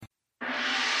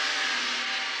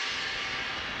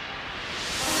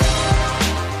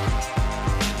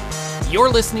You're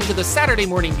listening to the Saturday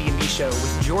Morning D&D Show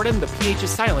with Jordan, the PH is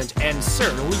silent, and Sir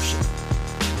Lucian.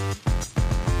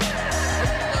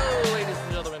 Hello, ladies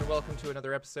and gentlemen. Welcome to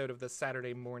another episode of the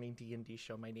Saturday Morning D&D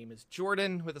Show. My name is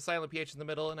Jordan, with a silent PH in the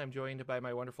middle, and I'm joined by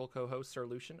my wonderful co-host, Sir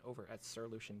Lucian, over at Sir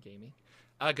Lucian Gaming.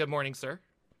 Good morning, sir.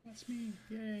 That's me.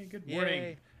 Yay, good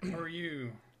morning. Yay. How are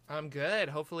you? I'm good.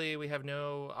 Hopefully we have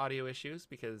no audio issues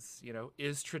because,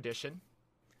 is tradition.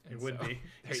 And it would be.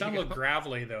 You sound a little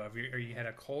gravelly, though. Have you had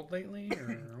a cold lately?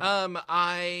 Or...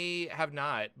 I have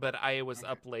not, but I was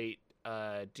up late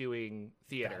doing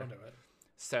theater. That'll do it.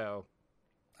 So...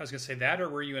 I was going to say that, or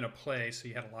were you in a play, so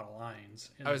you had a lot of lines?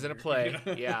 I was in a play,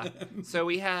 yeah. So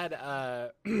we had...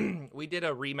 we did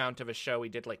a remount of a show we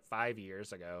did like 5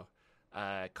 years ago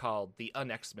called The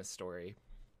Unxmas Story.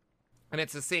 And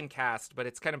it's the same cast, but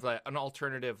it's kind of like an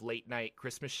alternative late-night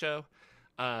Christmas show.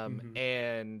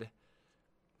 And...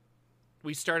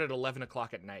 we started at 11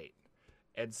 o'clock at night.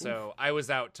 And so I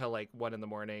was out till like 1 in the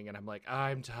morning and I'm like,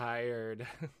 I'm tired.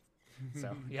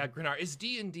 So yeah, Grinar, is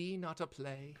D&D not a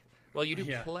play? Well, you do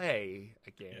play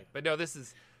a game, but no, this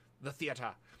is the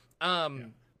theater.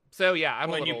 So yeah, I'm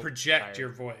a little you project tired. Your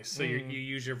voice. So you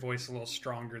use your voice a little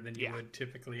stronger than you would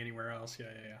typically anywhere else.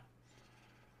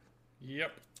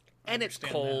 Yep. And it's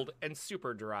cold and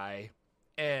super dry.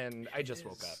 And I just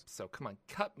woke up. So come on,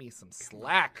 cut me some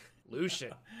slack,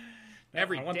 Lucian. I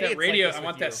want that radio. I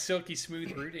want that silky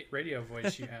smooth radio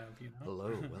voice you have. Hello,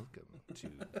 welcome to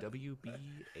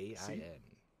WBAIN.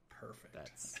 Perfect.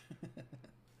 That's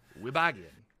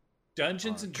Wibagian.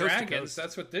 Dungeons and Dragons.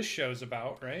 That's what this show's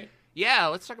about, right? Yeah,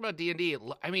 let's talk about D&D.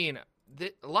 I mean,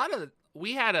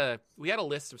 we had a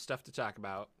list of stuff to talk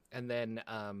about, and then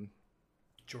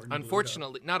Jordan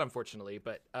not unfortunately,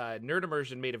 but Nerd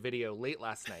Immersion made a video late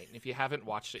last night, and if you haven't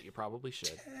watched it, you probably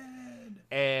should.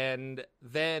 And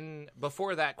then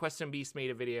before that, Quest and Beast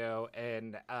made a video,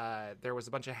 and there was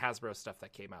a bunch of Hasbro stuff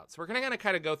that came out. So we're gonna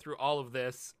kind of go through all of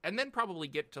this, and then probably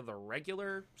get to the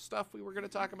regular stuff we were gonna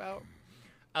talk about.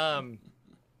 But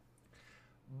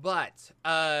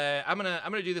I'm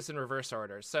gonna do this in reverse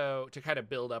order. So to kind of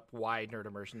build up why Nerd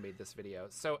Immersion made this video.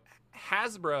 So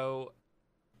Hasbro,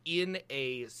 in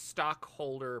a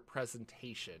stockholder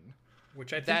presentation,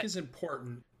 which I think is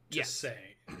important to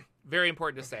say. Very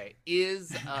important to say,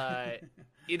 is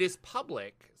it is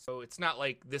public, so it's not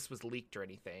like this was leaked or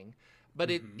anything, but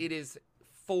it is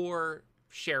for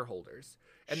shareholders.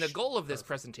 And the goal of this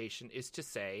presentation is to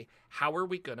say, how are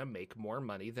we going to make more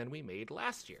money than we made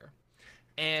last year?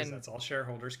 And that's all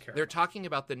shareholders care. They're talking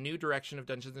about the new direction of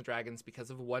Dungeons & Dragons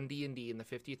because of 1D&D in the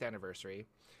 50th anniversary.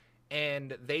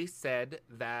 And they said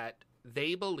that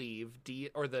they believe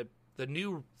the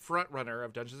new frontrunner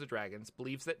of Dungeons & Dragons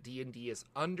believes that D&D is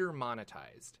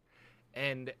under-monetized,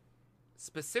 and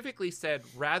specifically said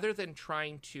rather than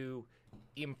trying to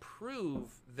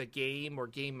improve the game or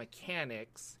game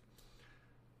mechanics,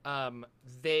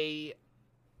 they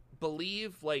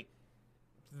believe like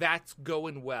that's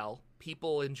going well.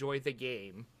 People enjoy the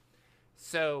game.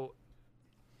 So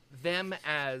them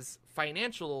as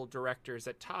financial directors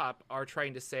at top are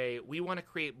trying to say, we want to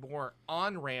create more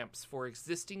on-ramps for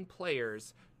existing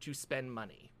players to spend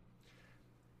money.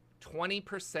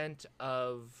 20%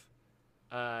 of,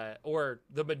 or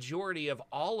the majority of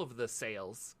all of the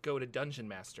sales go to Dungeon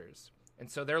Masters.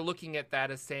 And so they're looking at that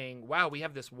as saying, wow, we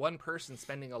have this one person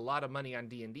spending a lot of money on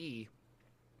D&D,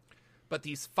 but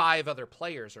these 5 other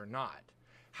players are not.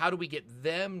 How do we get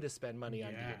them to spend money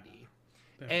on D&D?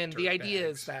 And the idea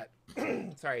is that,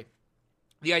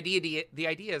 the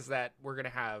idea is that we're going to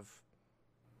have,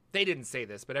 they didn't say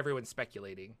this, but everyone's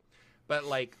speculating, but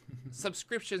like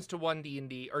subscriptions to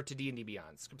 1D&D or to D&D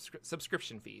Beyond,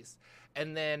 subscription fees.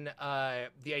 And then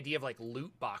the idea of like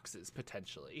loot boxes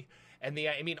potentially. And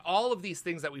all of these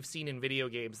things that we've seen in video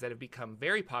games that have become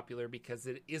very popular because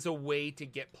it is a way to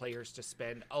get players to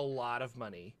spend a lot of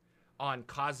money on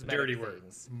cosmetic dirty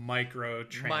things.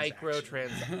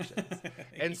 Microtransactions.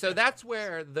 And so that's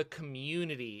where the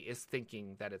community is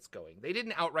thinking that it's going. They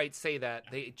didn't outright say that.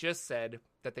 They just said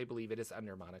that they believe it is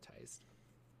under-monetized.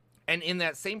 And in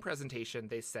that same presentation,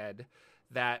 they said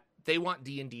that they want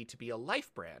D&D to be a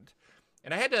life brand.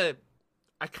 And I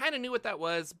kind of knew what that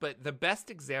was, but the best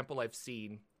example I've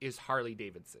seen is Harley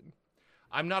Davidson.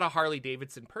 I'm not a Harley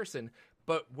Davidson person,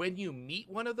 but when you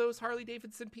meet one of those Harley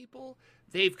Davidson people,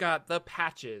 they've got the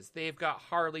patches. They've got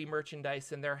Harley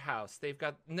merchandise in their house.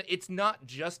 It's not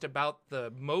just about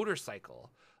the motorcycle.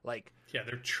 Like, yeah,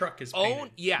 their truck is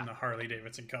painted in the Harley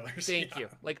Davidson colors. Thank you.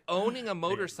 Like owning a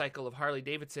motorcycle of Harley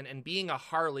Davidson and being a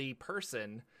Harley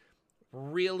person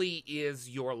really is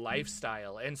your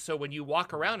lifestyle. And so when you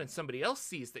walk around and somebody else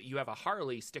sees that you have a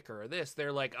Harley sticker or this,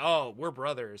 they're like, oh, we're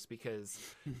brothers because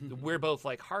we're both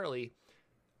like Harley.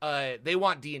 They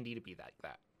want D&D to be like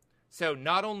that. So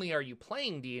not only are you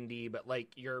playing D&D, but like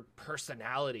your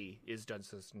personality is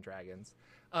Dungeons and Dragons,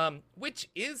 which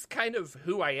is kind of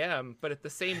who I am. But at the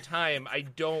same time, I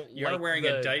don't. You're wearing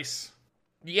a dice.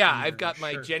 Yeah, I've got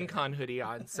my Gen Con hoodie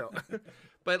on. So,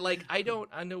 but like I don't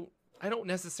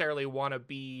necessarily want to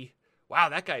be. Wow,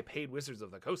 that guy paid Wizards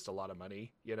of the Coast a lot of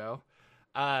money. You know.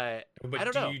 But I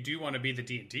don't know. You do want to be the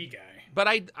D&D guy. But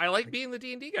I like being the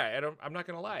D&D guy. I'm not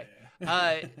gonna lie.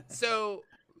 So.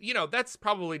 You know, that's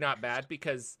probably not bad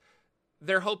because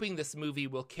they're hoping this movie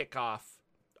will kick off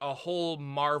a whole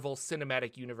Marvel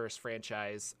Cinematic Universe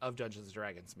franchise of Dungeons &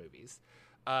 Dragons movies.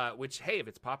 Which, hey, if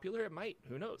it's popular, it might.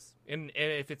 Who knows? And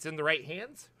if it's in the right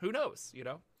hands, who knows, you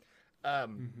know?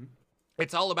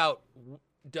 It's all about,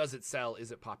 does it sell?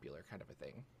 Is it popular? Kind of a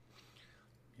thing.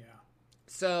 Yeah.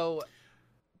 So,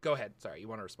 go ahead. Sorry, you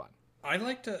want to respond? I'd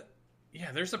like to...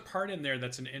 Yeah, there's a part in there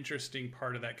that's an interesting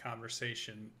part of that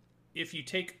conversation. If you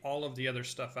take all of the other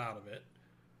stuff out of it,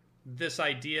 this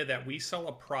idea that we sell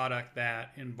a product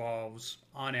that involves,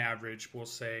 on average, we'll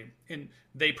say, and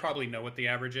they probably know what the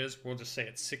average is, we'll just say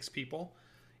it's 6 people,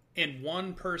 and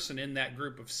one person in that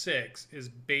group of 6 is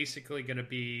basically going to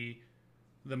be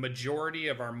the majority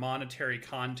of our monetary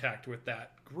contact with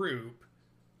that group,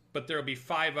 but there'll be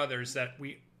 5 others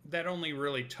that only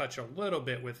really touch a little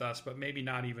bit with us, but maybe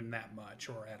not even that much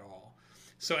or at all.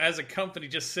 So as a company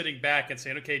just sitting back and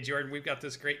saying, okay, Jordan, we've got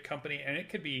this great company, and it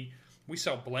could be we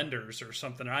sell blenders or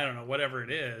something, I don't know, whatever it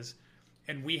is,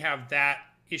 and we have that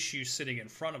issue sitting in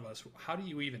front of us. How would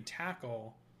you even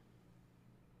tackle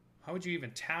that?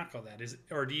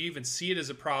 Or do you even see it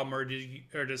as a problem,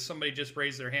 or does somebody just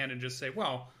raise their hand and just say,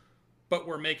 well, but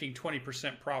we're making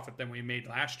 20% profit than we made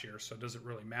last year, so it doesn't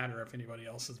really matter if anybody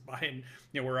else is buying.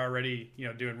 You know, we're already,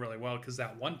 doing really well because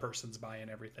that one person's buying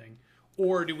everything.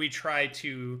 Or do we try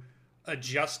to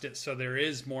adjust it so there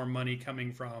is more money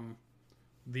coming from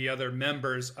the other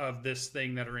members of this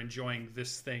thing that are enjoying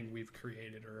this thing we've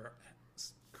created or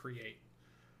create?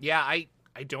 Yeah, I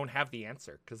don't have the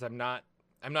answer because I'm not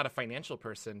a financial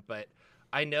person, but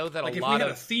I know that like a if lot we had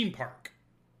of a theme park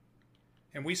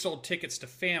and we sold tickets to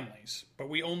families, but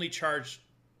we only charged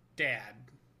dad.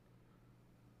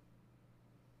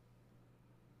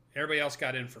 Everybody else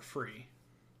got in for free.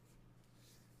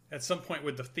 At some point,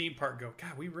 would the theme park go,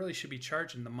 God, we really should be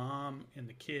charging the mom and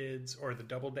the kids or the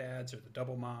double dads or the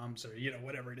double moms or,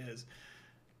 whatever it is.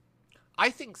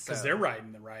 I think so. Because they're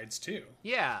riding the rides too.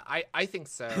 Yeah, I think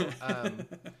so.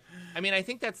 I mean, I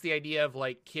think that's the idea of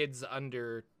like kids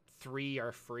under 3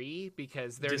 are free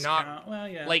because they're not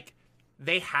like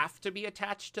they have to be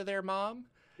attached to their mom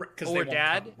or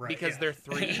dad because they're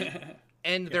 3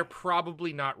 and they're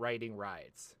probably not riding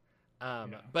rides.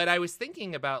 But I was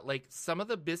thinking about like some of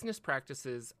the business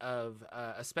practices of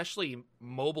especially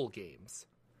mobile games.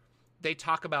 They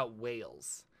talk about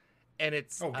whales, and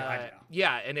it's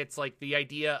and it's like the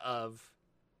idea of,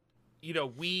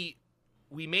 we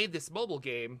made this mobile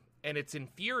game and it's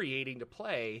infuriating to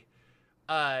play,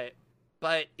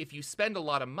 but if you spend a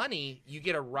lot of money, you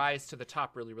get a rise to the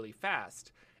top really, really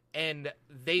fast, and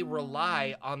they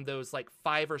rely on those like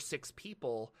 5 or 6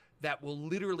 people that will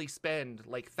literally spend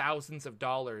like thousands of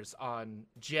dollars on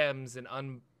gems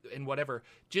and whatever,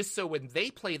 just so when they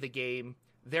play the game,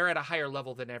 they're at a higher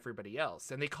level than everybody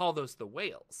else. And they call those the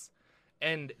whales.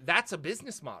 And that's a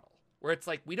business model where it's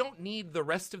like, we don't need the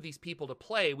rest of these people to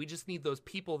play. We just need those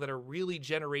people that are really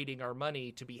generating our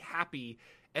money to be happy,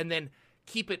 and then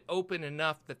keep it open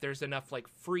enough that there's enough like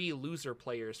free loser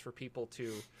players for people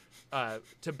to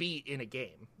be in a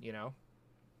game,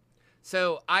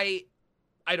 So I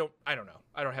don't know.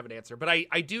 I don't have an answer, but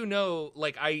I do know,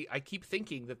 like, I keep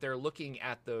thinking that they're looking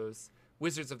at those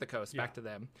Wizards of the Coast, back to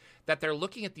them, that they're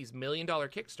looking at these $1 million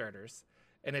Kickstarters,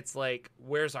 and it's like,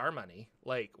 where's our money?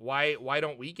 Like, why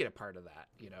don't we get a part of that?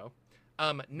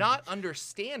 Not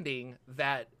understanding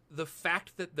that the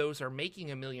fact that those are making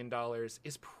 $1 million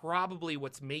is probably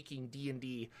what's making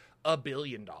D&D $1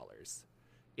 billion.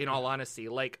 In all honesty,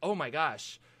 like, oh my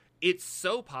gosh, it's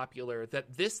so popular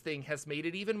that this thing has made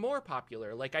it even more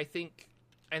popular. Like, I think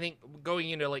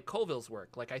going into like Colville's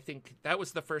work, like I think that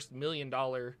was the first $1 million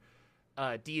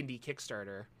D&D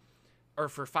Kickstarter, or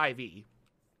for 5e,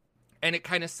 and it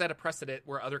kind of set a precedent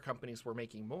where other companies were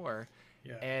making more.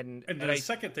 Yeah, and the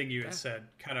second thing you had said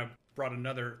kind of brought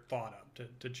another thought up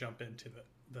to jump into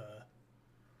the.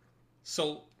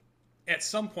 So, at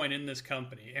some point in this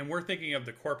company, and we're thinking of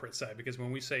the corporate side, because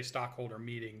when we say stockholder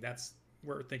meeting,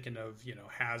 we're thinking of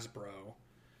Hasbro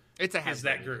It's a Hasbro is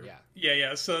that meeting, group. yeah.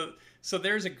 Yeah. So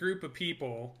there's a group of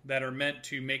people that are meant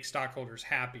to make stockholders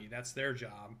happy. That's their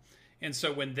job. And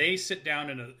so when they sit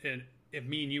down if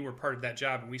me and you were part of that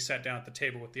job and we sat down at the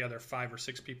table with the other 5 or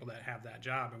 6 people that have that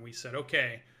job and we said,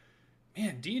 okay,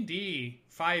 man, D&D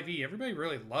 5e, everybody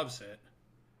really loves it.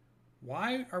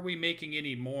 Why are we making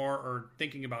any more or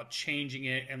thinking about changing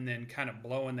it and then kind of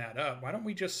blowing that up? Why don't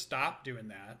we just stop doing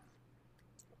that?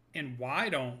 And why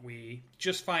don't we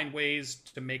just find ways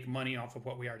to make money off of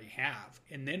what we already have?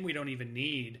 And then we don't even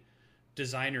need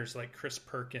designers like Chris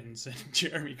Perkins and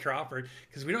Jeremy Crawford,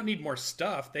 because we don't need more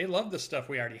stuff. They love the stuff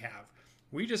we already have.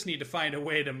 We just need to find a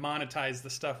way to monetize the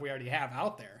stuff we already have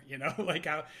out there,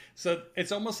 so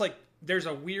it's almost like there's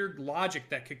a weird logic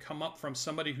that could come up from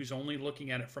somebody who's only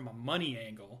looking at it from a money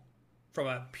angle, from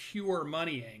a pure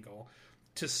money angle,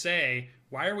 to say,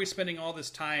 why are we spending all this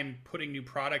time putting new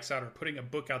products out or putting a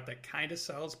book out that kind of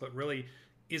sells but really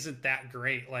isn't that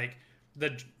great? Like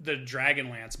the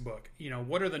Dragonlance book,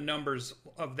 what are the numbers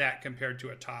of that compared to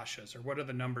Atasha's, or what are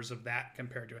the numbers of that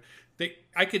compared to it?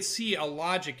 I could see a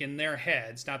logic in their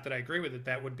heads, not that I agree with it,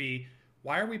 that would be,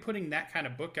 why are we putting that kind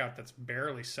of book out that's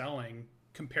barely selling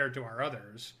compared to our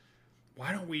others?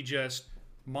 Why don't we just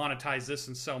monetize this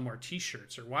and sell more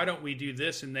t-shirts? Or why don't we do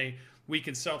this and we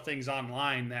can sell things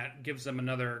online that gives them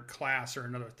another class or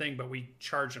another thing, but we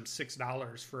charge them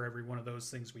 $6 for every one of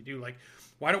those things we do? Like,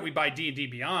 why don't we buy D&D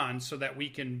Beyond so that we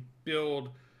can build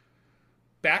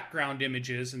background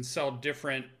images and sell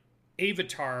different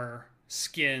avatar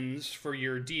skins for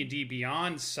your D&D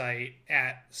Beyond site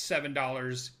at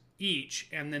 $7 each,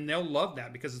 and then they'll love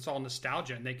that because it's all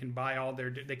nostalgia, and they can buy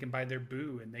their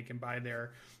Boo, and they can buy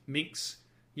their Minx,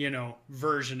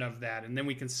 version of that, and then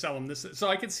we can sell them this. So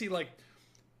I can see, like,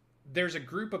 there's a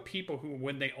group of people who,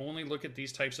 when they only look at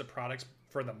these types of products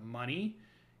for the money,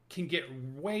 can get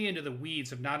way into the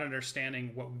weeds of not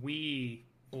understanding what we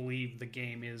believe the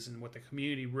game is and what the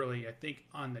community really, I think,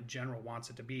 on the general wants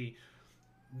it to be.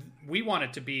 We want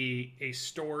it to be a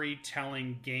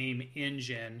storytelling game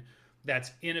engine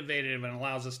that's innovative and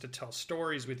allows us to tell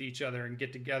stories with each other and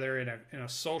get together in a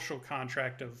social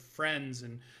contract of friends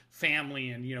and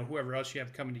family and whoever else you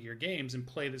have coming to your games and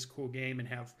play this cool game and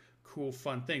have cool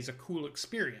fun things, a cool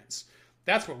experience.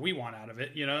 That's what we want out of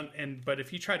it, but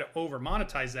if you try to over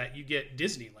monetize that, you get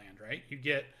Disneyland, right? You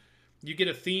get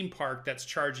a theme park that's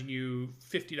charging you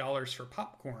 $50 for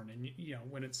popcorn, and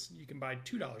when you can buy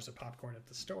 $2 of popcorn at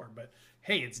the store, but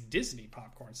hey, it's Disney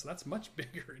popcorn, so that's much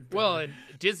bigger. Well, and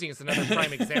Disney is another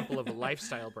prime example of a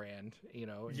lifestyle brand.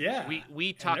 Yeah,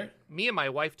 we talk. Me and my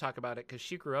wife talk about it because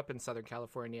she grew up in Southern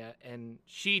California, and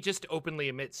she just openly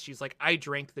admits, she's like, I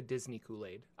drank the Disney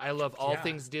Kool-Aid. I love all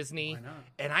things Disney,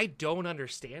 and I don't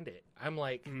understand it. I'm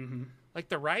like, like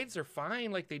the rides are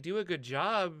fine, like they do a good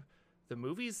job. The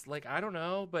movies, like, I don't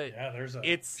know, but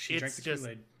it's just,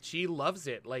 she loves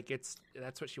it. Like,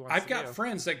 that's what she wants to do. I've got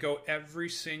friends that go every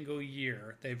single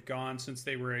year. They've gone since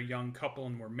they were a young couple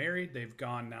and were married. They've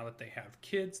gone now that they have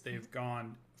kids. They've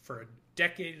gone for a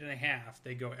decade and a half.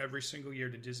 They go every single year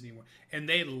to Disney World, and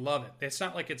they love it. It's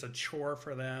not like it's a chore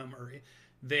for them, or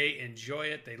they enjoy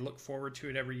it. They look forward to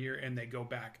it every year, and they go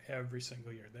back every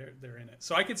single year. They're in it.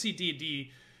 So I could see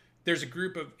D&D. There's a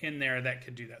group in there that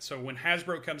could do that. So when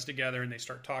Hasbro comes together and they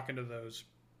start talking to those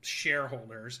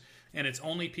shareholders, and it's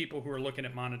only people who are looking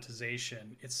at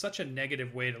monetization, it's such a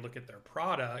negative way to look at their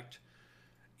product.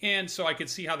 And so I could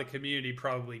see how the community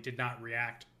probably did not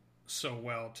react so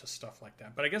well to stuff like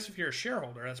that. But I guess if you're a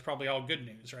shareholder, that's probably all good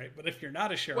news, right? But if you're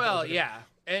not a shareholder... Well, yeah.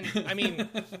 And, I mean...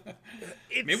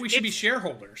 maybe we should be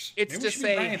shareholders. It's to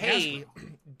say, hey,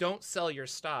 don't sell your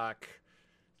stock...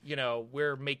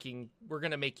 we're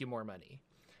going to make you more money.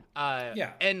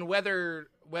 And whether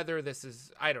this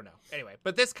is, I don't know. Anyway,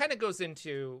 but this kind of goes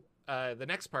into the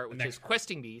next part, which is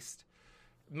Questing Beast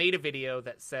made a video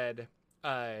that said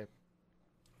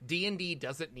D&D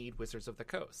doesn't need Wizards of the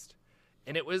Coast.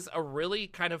 And it was a really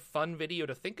kind of fun video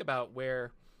to think about,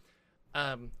 where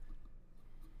I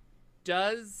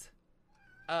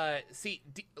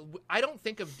don't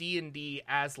think of D&D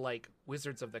as like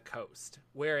Wizards of the Coast,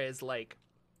 whereas like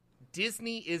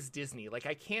Disney is Disney. Like,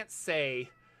 I can't say,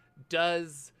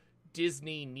 does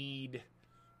Disney need,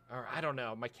 or I don't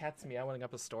know, my cat's meowing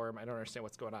up a storm. I don't understand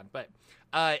what's going on, but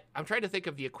I'm trying to think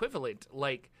of the equivalent.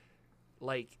 Like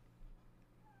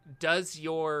does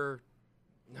your,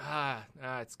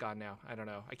 it's gone now. I don't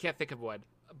know. I can't think of one,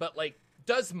 but like,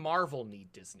 does Marvel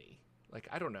need Disney? Like,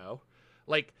 I don't know.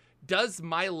 Like, does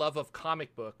my love of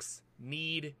comic books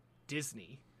need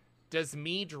Disney? Does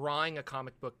me drawing a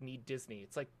comic book need Disney?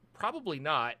 It's like, probably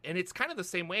not. And it's kind of the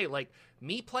same way. Like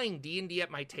me playing D&D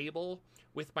at my table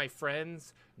with my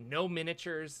friends, no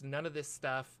miniatures, none of this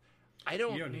stuff. I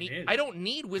don't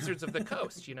need Wizards of the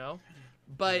Coast, you know.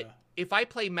 But if I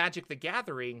play Magic the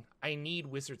Gathering, I need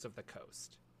Wizards of the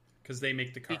Coast. Because they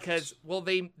make the cards. Because, well,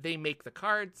 they make the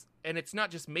cards, and it's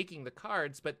not just making the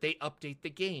cards, but they update the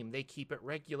game. They keep it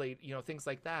regulate, you know, things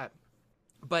like that.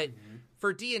 But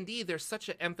for D&D, there's such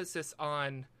an emphasis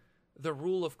on the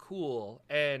rule of cool.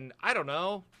 And I don't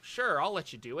know, sure, I'll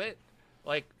let you do it.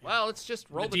 Like, well, let's just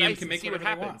roll the dice and see what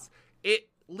happens. It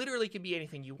literally can be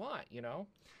anything you want, you know?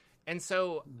 And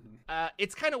so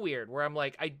it's kind of weird where I'm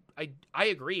like, I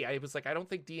agree. I was like, I don't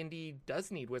think D&D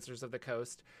does need Wizards of the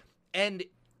Coast. And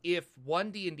if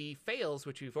one D&D fails,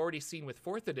 which we've already seen with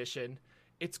 4th edition,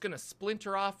 it's going to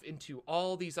splinter off into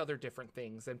all these other different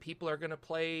things. And people are going to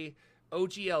play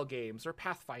OGL games or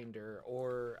Pathfinder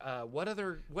or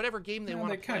whatever game they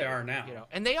want to play. They kind of are now. You know?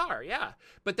 And they are, yeah.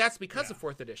 But that's because of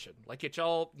 4th edition. Like it's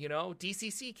all, you know,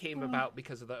 DCC came about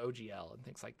because of the OGL and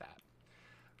things like that.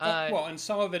 Well, and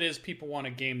some of it is people want a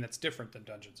game that's different than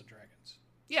Dungeons and Dragons.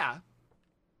 Yeah.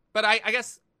 But I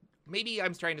guess maybe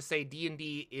I'm trying to say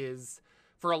D&D is,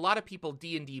 for a lot of people,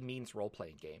 D&D means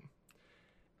role-playing game.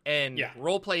 And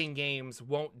role-playing games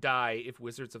won't die if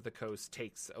Wizards of the Coast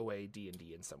takes away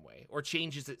D&D in some way, or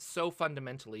changes it so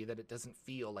fundamentally that it doesn't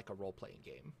feel like a role-playing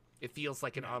game. It feels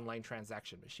like an online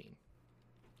transaction machine.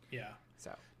 Yeah.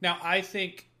 So now I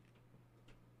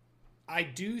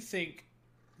do think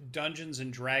Dungeons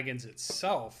and Dragons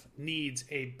itself needs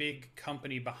a big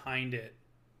company behind it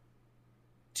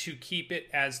to keep it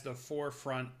as the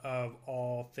forefront of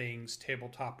all things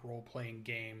tabletop role-playing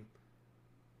game,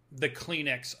 the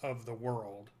Kleenex of the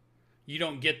world. You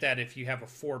don't get that if you have a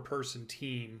 4-person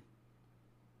team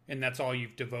and that's all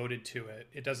you've devoted to it.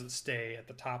 It doesn't stay at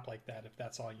the top like that if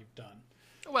that's all you've done.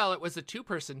 Well, it was a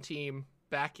 2-person team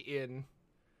back in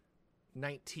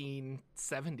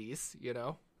 1970s, you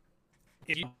know.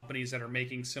 Companies that are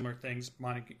making similar things,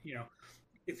 you know,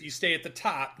 if you stay at the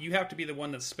top, you have to be the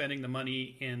one that's spending the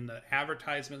money in the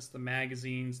advertisements, the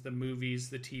magazines, the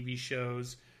movies, the TV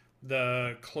shows,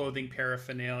 the clothing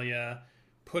paraphernalia,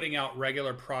 putting out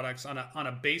regular products on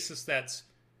a basis that's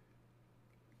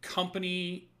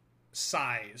company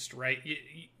sized, right?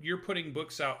 You're putting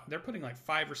books out. They're putting like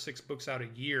 5 or 6 books out a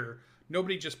year.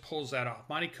 Nobody just pulls that off.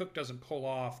 Monty Cook doesn't pull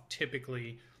off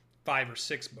typically 5 or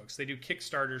 6 books. They do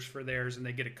Kickstarters for theirs and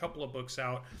they get a couple of books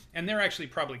out, and they're actually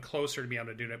probably closer to be able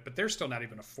to do that, but they're still not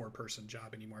even a 4-person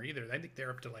job anymore either. I think they're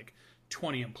up to like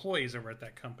 20 employees over at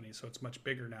that company, so it's much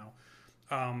bigger now.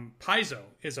 Paizo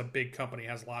is a big company,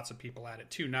 has lots of people at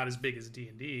it too, not as big as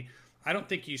D&D. I don't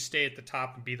think you stay at the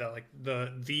top and be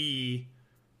the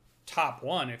top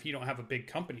one if you don't have a big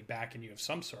company back and you have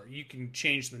some sort. You can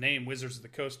change the name Wizards of the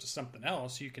Coast to something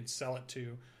else. You can sell it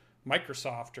to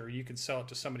Microsoft, or you can sell it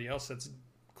to somebody else that's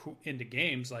into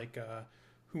games, like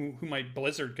who might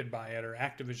Blizzard could buy it, or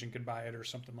Activision could buy it, or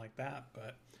something like that.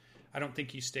 But I don't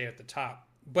think you stay at the top.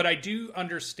 But I do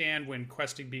understand when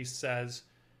Questing Beast says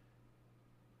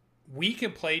we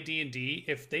can play D&D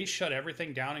if they shut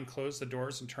everything down and close the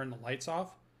doors and turn the lights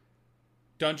off.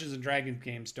 Dungeons and Dragons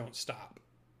games don't stop.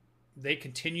 They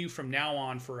continue from now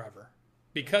on forever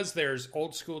because there's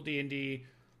old school D&D.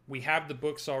 We have the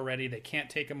books already. They can't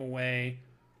take them away.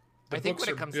 I think what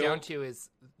it comes down to is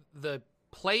the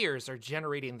players are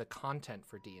generating the content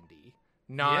for D&D.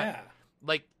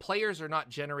 Like, players are not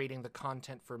generating the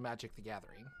content for Magic the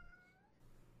Gathering.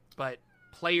 But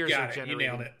players are generating... You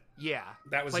nailed it. Yeah.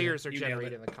 Players are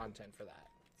generating the content for that.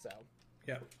 So.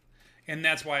 Yeah. And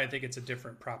that's why I think it's a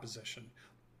different proposition.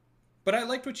 But I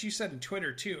liked what you said in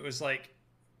Twitter, too. It was like,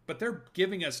 but they're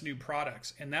giving us new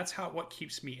products, and that's what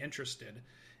keeps me interested.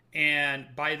 And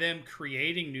by them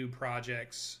creating new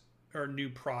projects or new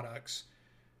products,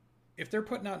 if they're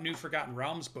putting out new Forgotten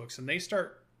Realms books and they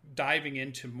start diving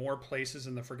into more places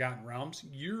in the Forgotten Realms,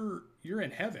 you're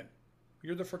in heaven.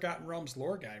 You're the Forgotten Realms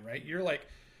lore guy, right? You're like,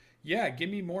 yeah, give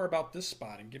me more about this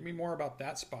spot and give me more about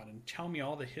that spot and tell me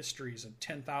all the histories of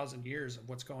 10,000 years of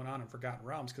what's going on in Forgotten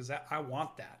Realms, because I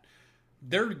want that.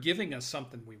 They're giving us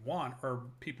something we want, or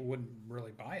people wouldn't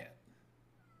really buy it.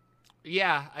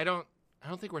 Yeah, I don't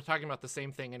think we're talking about the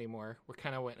same thing anymore. We're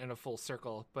kind of went in a full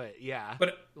circle, but yeah.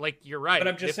 But like, you're right. But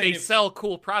I'm just saying, if they sell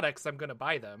cool products, I'm going to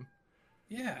buy them.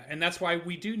 Yeah, and that's why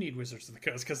we do need Wizards of the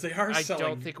Coast, because they are selling. I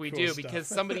don't think we do stuff. Because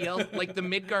somebody else, like the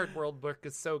Midgard World book,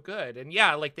 is so good, and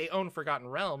yeah, like they own Forgotten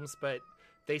Realms, but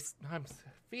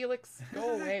Felix,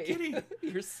 go away! Kitty.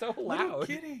 You're so loud.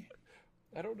 Kitty.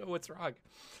 I don't know what's wrong.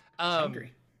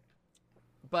 Hungry.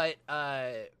 But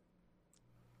yeah,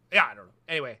 I don't know.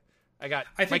 Anyway, my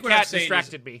cat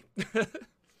distracted me.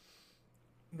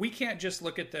 we can't just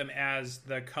look at them as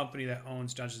the company that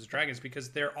owns Dungeons and Dragons, because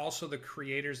they're also the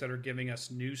creators that are giving us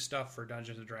new stuff for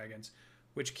Dungeons and Dragons,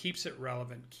 which keeps it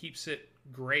relevant, keeps it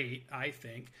great, I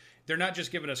think. They're not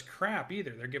just giving us crap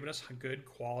either. They're giving us good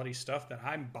quality stuff that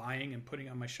I'm buying and putting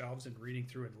on my shelves and reading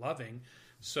through and loving.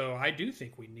 So I do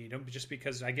think we need them, just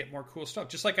because I get more cool stuff.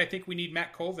 Just like I think we need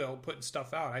Matt Colville putting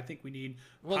stuff out. I think we need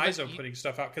Paizo putting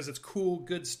stuff out because it's cool,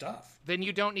 good stuff. Then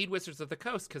you don't need Wizards of the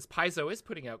Coast because Paizo is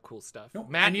putting out cool stuff. No,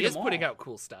 Matt is putting out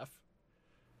cool stuff.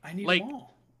 I need them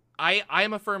all. I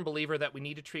am a firm believer that we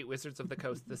need to treat Wizards of the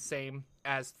Coast the same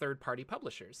as third-party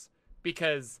publishers,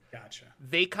 because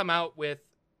they come out with,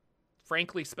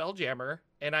 frankly, Spelljammer,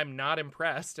 and I'm not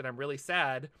impressed, and I'm really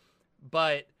sad,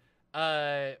 but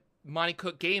Monty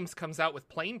Cook Games comes out with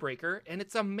Planebreaker, and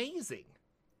it's amazing.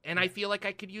 And I feel like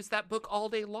I could use that book all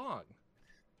day long.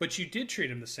 But you did treat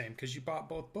them the same because you bought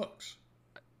both books.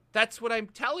 That's what I'm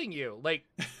telling you. Like,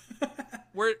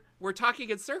 we're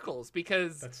talking in circles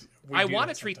because I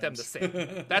want to treat them the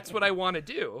same. That's what I want to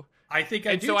do. I think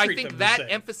I do. So I treat think them that the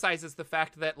same. emphasizes the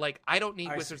fact that, like, I don't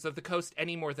need Wizards of the Coast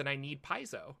any more than I need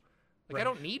Paizo. Like, I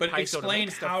don't need Paizo to make stuff. But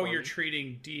explain how you're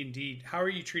treating D&D. How are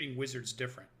you treating Wizards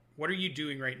different? What are you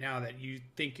doing right now that you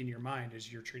think in your mind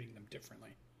is you're treating them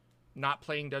differently? Not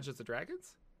playing Dungeons &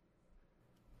 Dragons?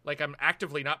 Like, I'm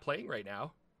actively not playing right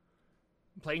now.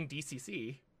 I'm playing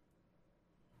DCC.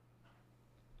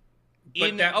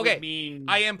 But that would mean...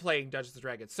 I am playing Dungeons &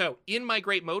 Dragons. So, in my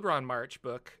Great Modron March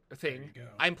book thing,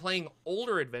 I'm playing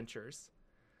older adventures.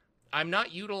 I'm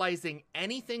not utilizing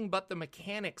anything but the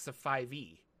mechanics of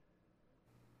 5e.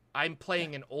 I'm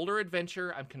playing an older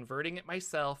adventure, I'm converting it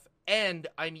myself, and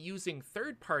I'm using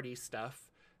third-party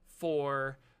stuff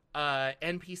for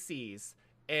NPCs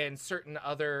and certain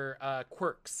other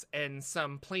quirks and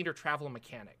some planar travel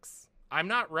mechanics. I'm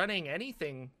not running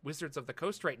anything Wizards of the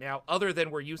Coast right now, other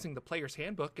than we're using the Player's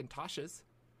Handbook and Tasha's.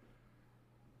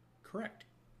 Correct.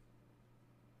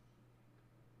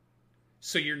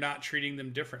 So you're not treating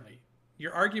them differently.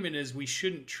 Your argument is we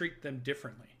shouldn't treat them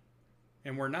differently,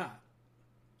 and we're not.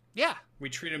 Yeah. We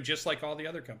treat them just like all the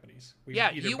other companies. We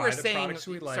either you were saying,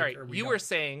 you were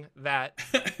saying that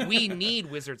we need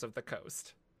Wizards of the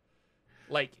Coast.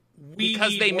 Like,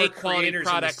 because they make quality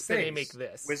products and they make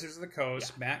this. Wizards of the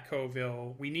Coast, Matt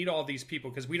Colville. We need all these people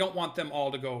because we don't want them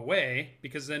all to go away,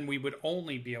 because then we would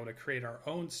only be able to create our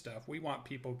own stuff. We want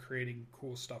people creating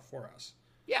cool stuff for us.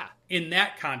 Yeah. In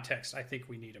that context, I think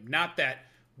we need them. Not that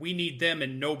we need them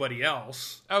and nobody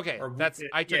else. Okay,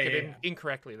 I took it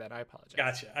incorrectly then. I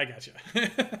apologize. I gotcha.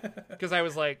 Because I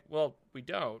was like, well, we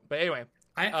don't. But anyway.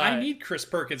 I need Chris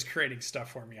Perkins creating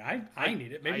stuff for me. I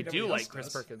need it. Maybe I do like Chris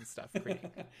Perkins stuff creating.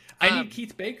 I need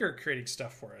Keith Baker creating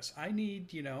stuff for us. I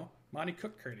need, Monty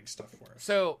Cook creating stuff for us.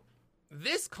 So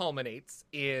this culminates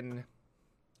in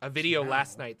a video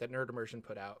last night that Nerd Immersion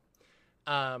put out.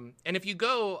 And if you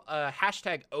go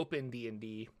hashtag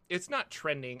OpenD&D, it's not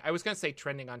trending. I was going to say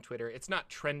trending on Twitter. It's not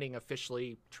trending,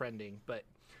 officially trending. But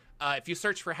if you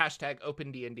search for hashtag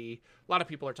OpenD&D, a lot of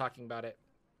people are talking about it.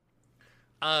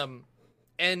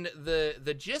 And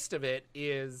the gist of it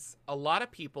is a lot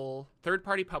of people,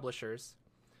 third-party publishers,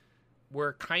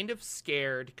 were kind of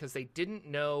scared because they didn't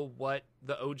know what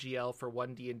the OGL for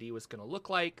 1D&D was going to look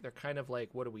like. They're kind of like,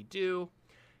 what do we do?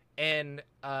 And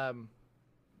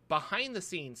behind the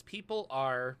scenes, people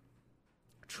are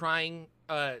trying,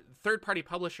 third-party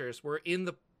publishers were in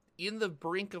the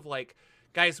brink of like,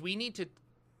 guys, we need to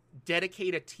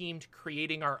dedicate a team to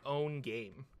creating our own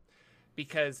game.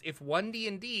 Because if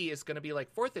 1D&D is going to be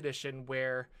like 4th edition,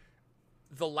 where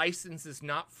the license is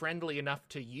not friendly enough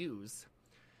to use,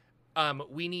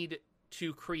 we need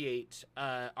to create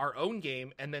our own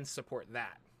game and then support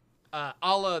that. A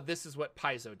la this is what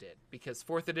Paizo did. Because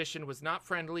 4th edition was not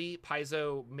friendly.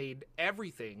 Paizo made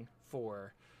everything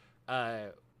for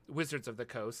Wizards of the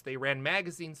Coast. They ran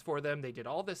magazines for them. They did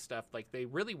all this stuff. Like, they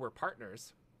really were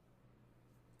partners.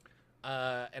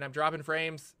 And I'm dropping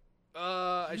frames.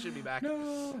 I should be back.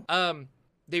 No.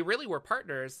 They really were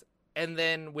partners. And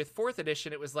then with 4th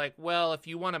edition, it was like, well, if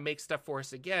you want to make stuff for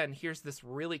us again, here's this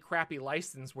really crappy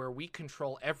license where we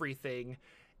control everything.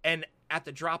 And at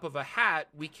the drop of a hat,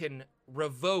 we can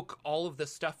revoke all of the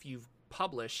stuff you've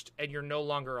published and you're no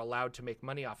longer allowed to make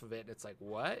money off of it. And it's like,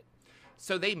 what?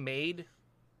 So they made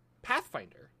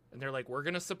Pathfinder. And they're like, we're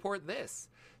going to support this.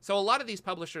 So a lot of these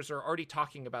publishers are already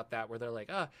talking about that, where they're like,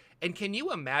 and can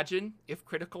you imagine if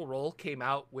Critical Role came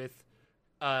out with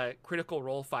Critical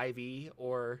Role 5e,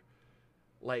 or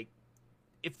like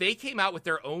if they came out with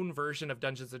their own version of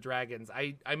Dungeons & Dragons?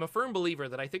 I'm a firm believer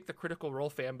that I think the Critical Role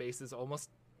fan base is almost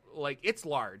like, it's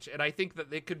large. And I think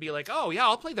that they could be like, oh yeah,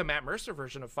 I'll play the Matt Mercer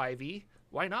version of 5e.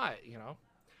 Why not?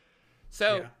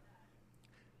 So,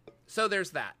 Yeah. so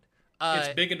there's that.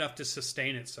 It's big enough to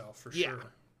sustain itself for Yeah.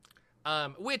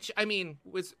 sure. Which, I mean,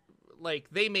 was like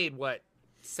they made what,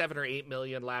 7 or 8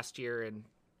 million last year, and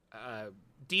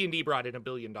D&D brought in $1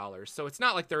 billion. So it's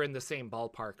not like they're in the same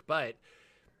ballpark, but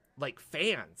like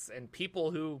fans and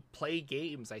people who play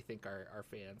games, I think are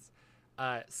fans.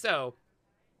 So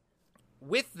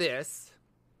with this,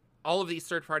 all of these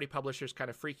third-party publishers kind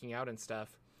of freaking out and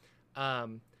stuff.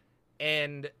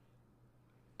 And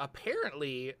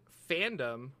apparently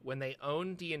fandom, when they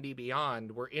own D&D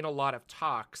Beyond, were in a lot of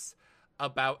talks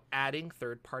about adding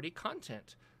third-party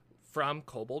content from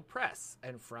Kobold Press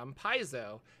and from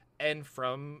Paizo and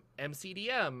from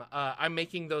MCDM. I'm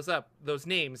making those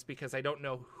names because I don't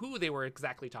know who they were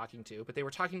exactly talking to, but they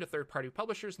were talking to third-party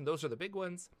publishers, and those are the big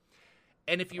ones.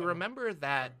 And if you remember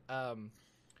that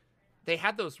they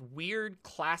had those weird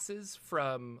classes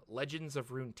from Legends of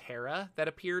Runeterra that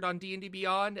appeared on D&D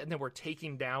Beyond and then were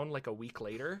taken down like a week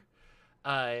later.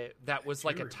 That was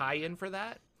like a tie-in for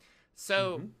that.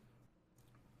 So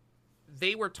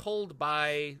they were told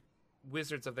by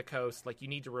Wizards of the Coast, like, you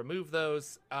need to remove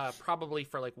those, probably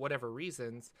for like whatever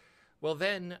reasons. Well,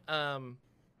 then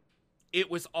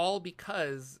it was all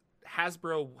because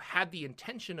Hasbro had the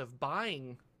intention of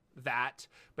buying that,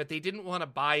 but they didn't want to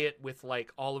buy it with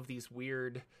like all of these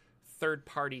weird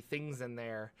third-party things in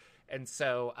there. And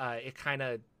so it kind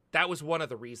of, that was one of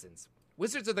the reasons.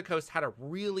 Wizards of the Coast had a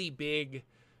really big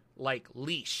like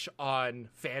leash on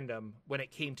fandom when it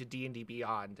came to D&D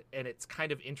Beyond, and it's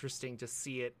kind of interesting to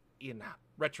see it in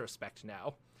retrospect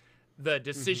now, the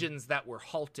decisions that were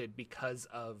halted because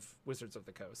of Wizards of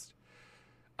the Coast.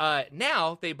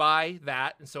 Now they buy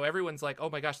that, and so everyone's like, oh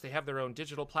my gosh, they have their own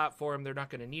digital platform, they're not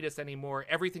going to need us anymore,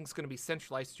 everything's going to be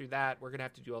centralized through that, we're going to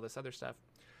have to do all this other stuff.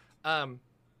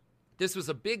 This was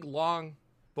a big, long,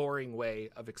 boring way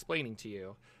of explaining to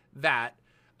you that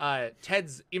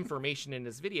Ted's information in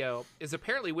his video is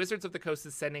apparently Wizards of the Coast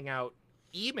is sending out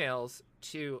emails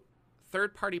to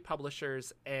third-party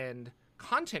publishers and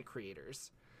content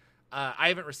creators. I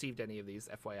haven't received any of these,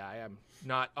 FYI. I'm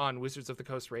not on Wizards of the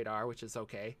Coast radar, which is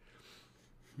okay.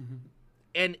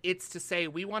 And it's to say,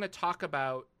 we want to talk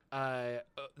about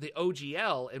the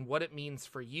OGL and what it means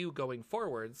for you going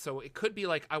forward. So it could be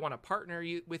like, I want to partner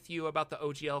with you about the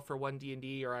OGL for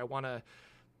 1D&D, or I want to...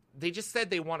 They just said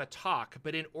they want to talk,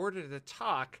 but in order to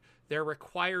talk, they're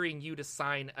requiring you to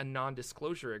sign a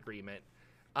non-disclosure agreement,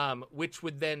 which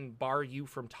would then bar you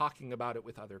from talking about it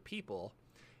with other people.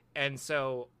 And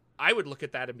so I would look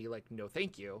at that and be like, no,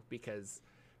 thank you, because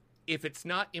if it's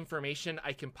not information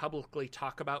I can publicly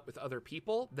talk about with other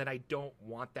people, then I don't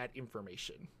want that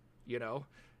information, you know,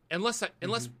 unless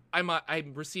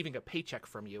I'm receiving a paycheck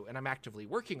from you and I'm actively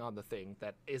working on the thing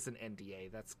that is an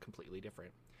NDA. That's completely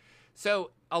different.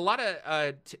 So a lot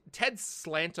of Ted's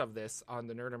slant of this on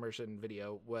the Nerd Immersion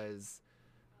video was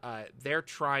they're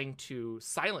trying to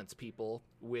silence people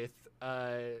with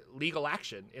legal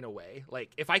action in a way.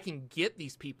 Like, if I can get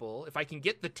these people, if I can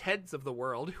get the Teds of the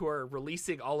world who are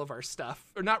releasing all of our stuff,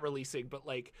 or not releasing, but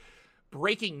like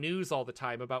breaking news all the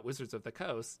time about Wizards of the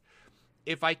Coast,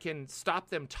 if I can stop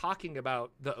them talking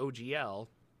about the OGL,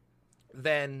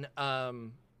 then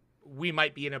we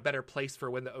might be in a better place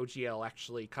for when the OGL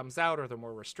actually comes out, or the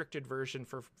more restricted version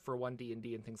for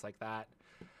 1D&D and things like that.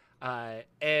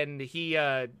 And he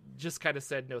just kind of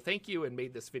said no thank you and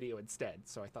made this video instead.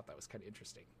 So I thought that was kind of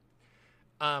interesting.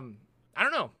 I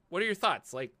don't know. What are your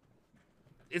thoughts? Like,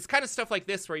 it's kind of stuff like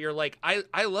this where you're like,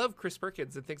 I love Chris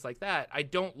Perkins and things like that. I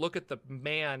don't look at the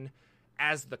man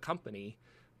as the company,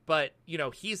 but, you know,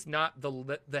 he's not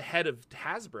the head of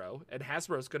Hasbro, and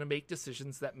Hasbro is going to make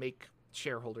decisions that make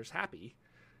shareholders happy.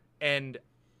 And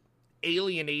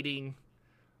alienating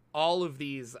all of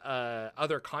these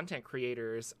other content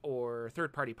creators or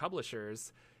third-party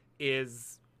publishers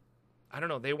is, I don't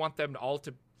know, they want them all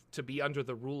to be under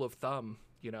the rule of thumb,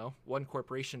 you know, one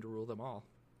corporation to rule them all.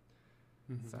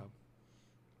 So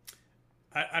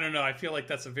I don't know. I feel like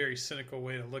that's a very cynical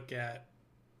way to look at,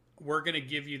 we're going to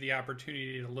give you the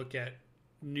opportunity to look at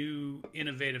new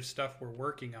innovative stuff we're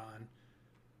working on.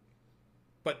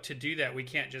 But to do that, we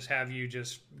can't just have you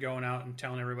just going out and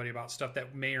telling everybody about stuff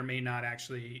that may or may not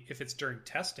actually, if it's during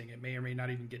testing, it may or may not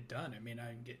even get done. It may not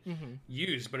even get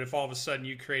used. But if all of a sudden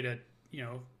you create a,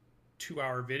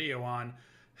 2-hour video on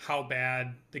how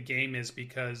bad the game is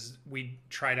because we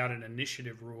tried out an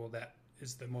initiative rule that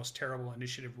is the most terrible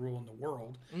initiative rule in the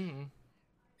world,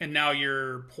 and now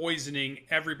you're poisoning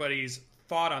everybody's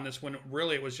thought on this when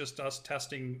really it was just us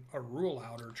testing a rule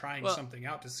out or trying something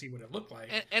out to see what it looked like.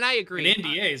 And I agree. An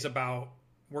NDA is about,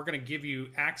 we're going to give you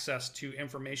access to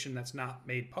information that's not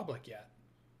made public yet.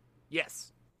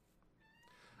 Yes.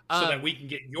 so that we can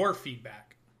get your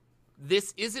feedback.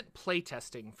 This isn't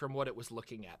playtesting from what it was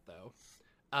looking at, though.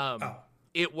 Oh.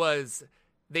 It was,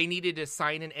 they needed to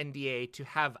sign an NDA to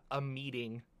have a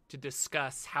meeting to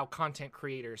discuss how content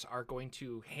creators are going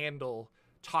to handle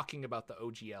talking about the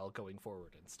OGL going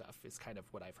forward and stuff, is kind of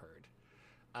what I've heard.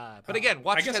 But again,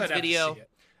 watch Ted's video.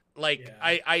 Like,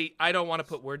 yeah. I don't want to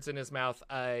put words in his mouth.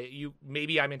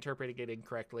 Maybe I'm interpreting it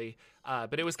incorrectly,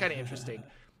 but it was kind of interesting.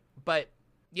 But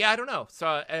yeah, I don't know.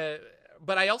 So,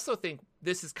 but I also think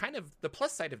this is kind of the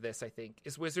plus side of this, I think,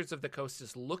 is Wizards of the Coast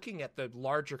is looking at the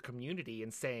larger community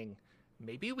and saying,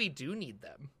 maybe we do need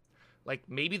them. Like,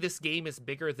 maybe this game is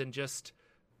bigger than just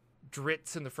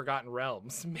Dritz in the Forgotten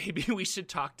Realms. Maybe we should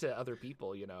talk to other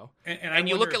people, you know? And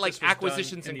you look at, like,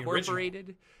 Acquisitions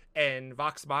Incorporated and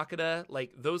Vox Machina,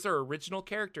 like, those are original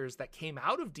characters that came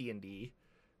out of D&D,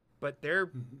 but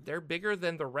they're bigger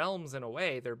than the realms in a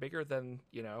way. They're bigger than,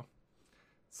 you know,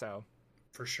 so.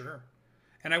 For sure.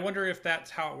 And I wonder if that's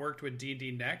how it worked with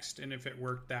D&D Next, and if it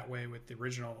worked that way with the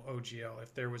original OGL,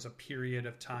 if there was a period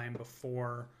of time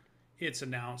before it's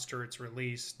announced or it's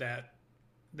released that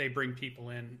they bring people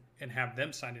in and have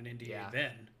them sign an NDA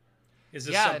then. Is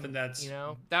this something that's... You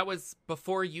know, that was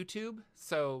before YouTube,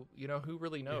 so, you know, who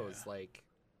really knows? Yeah. Like,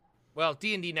 well,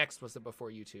 D&D Next wasn't before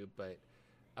YouTube, but,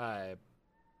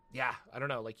 yeah, I don't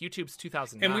know. Like, YouTube's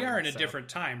 2009. And we are in a different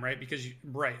time, right? Because,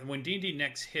 when D&D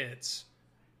Next hits...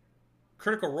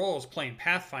 Critical Role is playing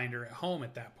Pathfinder at home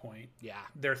at that point. Yeah.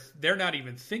 They're not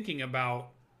even thinking about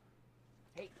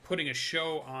putting a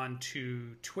show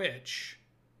onto Twitch.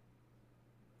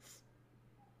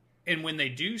 And when they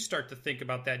do start to think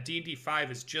about that, D&D 5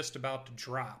 is just about to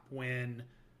drop when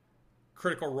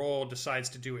Critical Role decides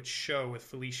to do its show with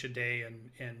Felicia Day and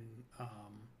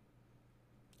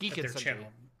Geek and Sundry. Channel,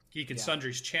 Geek and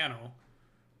Sundry's channel.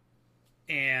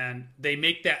 And they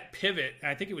make that pivot.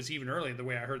 I think it was even earlier, the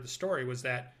way I heard the story, was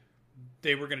that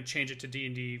they were going to change it to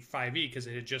D&D 5e because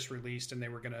it had just released, and they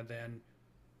were going to then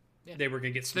they were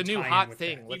going to get some the new hot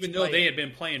thing. Even though they had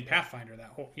been playing Pathfinder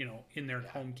that whole, you know, in their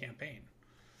home campaign,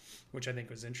 which I think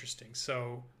was interesting.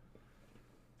 So,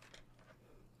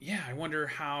 yeah, I wonder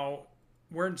how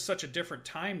we're in such a different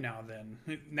time now. Then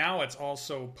now it's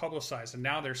also publicized, and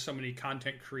now there's so many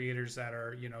content creators that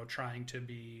are, you know, trying to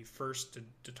be first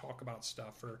to talk about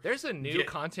stuff. Or there's a new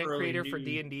content creator for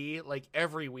D&D like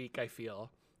every week. I feel,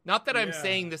 not that I'm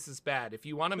saying this is bad. If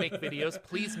you want to make videos,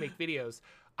 please make videos.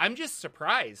 I'm just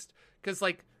surprised because,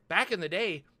 like, back in the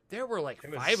day, there were like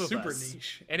 5 of us,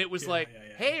 niche. And it was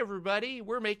hey everybody,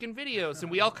 we're making videos, and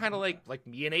we all kind of like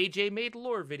me and AJ made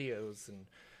lore videos, and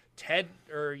Ted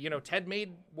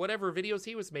made whatever videos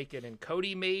he was making, and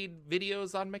Cody made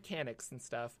videos on mechanics and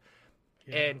stuff.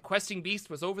 Yeah. And Questing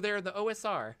Beast was over there in the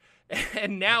OSR.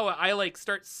 And now I like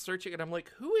start searching, and I'm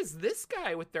like, who is this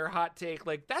guy with their hot take?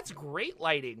 Like, that's great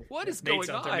lighting. What is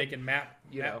going on? They're making map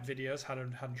videos, how to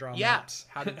draw maps.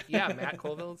 Matt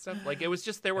Colville and stuff. Like, it was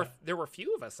just there were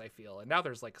few of us, I feel, and now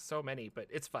there's like so many, but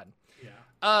it's fun.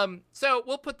 Yeah. So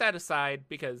we'll put that aside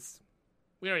because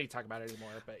we don't need to talk about it anymore.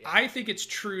 But I think it's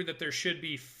true that there should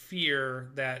be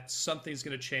fear that something's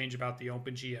going to change about the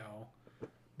OpenGL,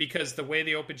 because the way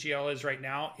the OpenGL is right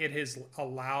now, it has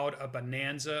allowed a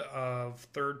bonanza of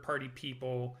third-party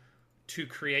people to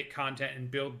create content and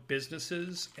build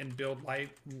businesses and build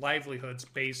livelihoods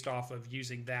based off of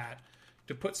using that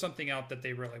to put something out that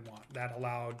they really want. That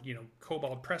allowed, you know,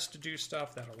 Kobold Press to do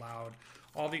stuff. That allowed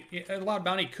it allowed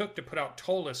Bounty Cook to put out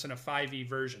Tolus in a 5e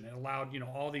version. It allowed, you know,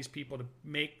 all these people to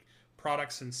make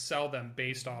products and sell them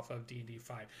based off of D&D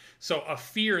 5. So a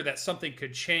fear that something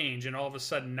could change and all of a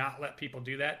sudden not let people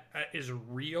do that is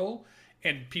real,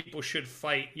 and people should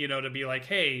fight, you know, to be like,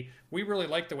 hey, we really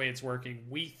like the way it's working.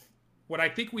 What I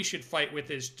think we should fight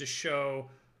with is to show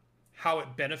how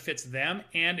it benefits them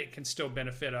and it can still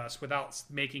benefit us without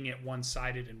making it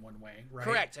one-sided in one way, right?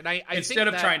 Correct. And I instead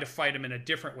of trying to fight them in a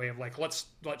different way of like, let's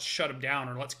shut them down,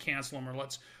 or let's cancel them, or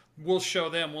we'll show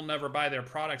them we'll never buy their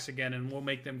products again and we'll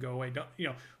make them go away. Don't, you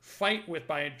know, fight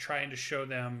by trying to show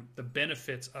them the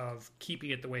benefits of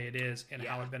keeping it the way it is and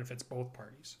how it benefits both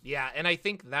parties. Yeah, and I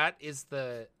think that is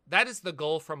the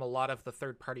goal from a lot of the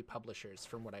third-party publishers,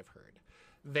 from what I've hered.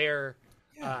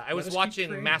 I was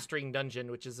watching Mastering Dungeon,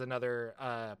 which is another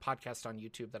podcast on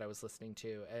YouTube that I was listening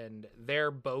to, and they're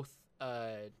both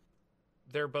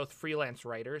freelance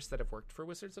writers that have worked for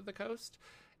Wizards of the Coast,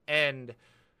 and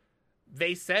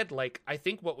they said, like, I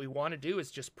think what we want to do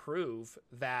is just prove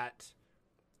that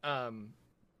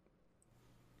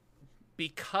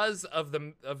because of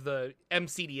the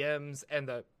MCDMs and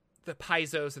the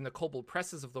Paizo's and the Kobold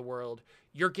Presses of the world,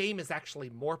 your game is actually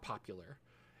more popular.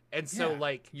 And so,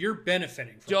 like, you're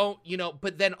benefiting from don't, you know,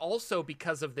 but then also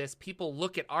because of this, people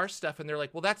look at our stuff and they're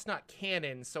like, well, that's not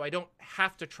canon, so I don't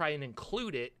have to try and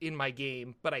include it in my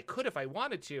game, but I could if I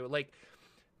wanted to. Like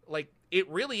it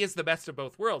really is the best of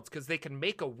both worlds, because they can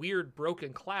make a weird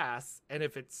broken class, and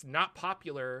if it's not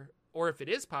popular, or if it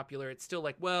is popular, it's still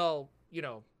like, well, you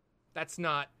know, that's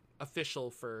not official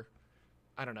for,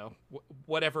 I don't know,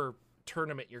 whatever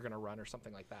tournament you're going to run or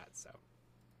something like that. So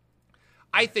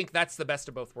I think that's the best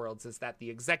of both worlds, is that the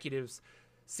executives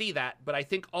see that, but I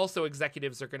think also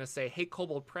executives are going to say, hey,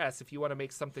 Kobold Press, if you want to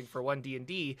make something for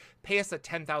 1D&D, pay us a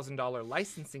 $10,000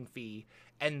 licensing fee,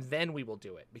 and then we will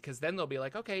do it. Because then they'll be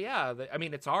like, okay, yeah, I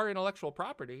mean, it's our intellectual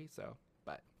property, so,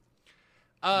 but.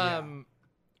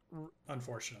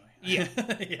 Unfortunately. Yeah.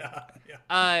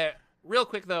 yeah. Real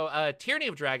quick, though, Tyranny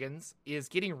of Dragons is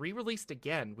getting re-released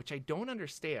again, which I don't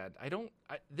understand.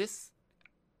 This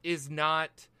is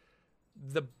not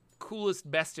the coolest,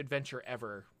 best adventure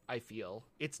ever, I feel.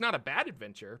 It's not a bad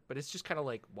adventure, but it's just kind of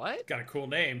like, what? Got a cool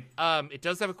name. It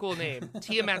does have a cool name.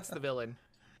 Tiamat's the villain.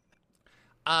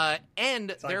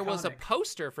 And it's there iconic. was a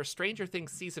poster for Stranger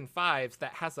Things Season 5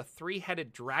 that has a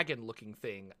 3-headed dragon-looking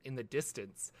thing in the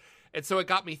distance. And so it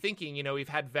got me thinking, you know, we've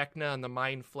had Vecna and the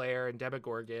Mind Flayer and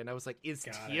Demogorgon. I was like, is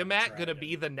Tiamat going to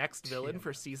be the next villain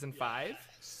for Season 5?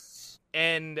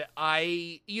 And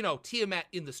Tiamat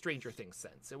in the Stranger Things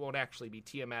sense. It won't actually be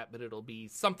Tiamat, but it'll be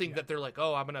something that they're like,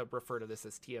 oh, I'm going to refer to this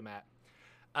as Tiamat.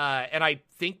 And I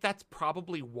think that's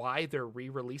probably why they're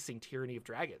re-releasing Tyranny of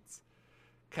Dragons.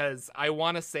 Because I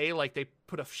want to say, like, they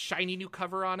put a shiny new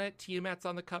cover on it. Tiamat's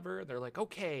on the cover. And they're like,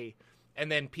 okay. And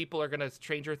then people are going to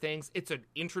Stranger Things. It's an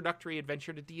introductory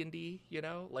adventure to D&D, you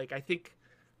know? Like, I think...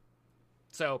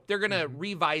 So they're going to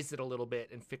revise it a little bit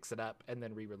and fix it up and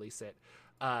then re-release it.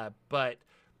 But,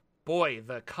 boy,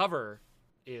 the cover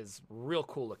is real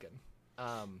cool looking.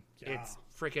 It's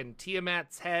freaking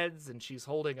Tiamat's heads, and she's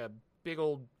holding a big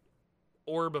old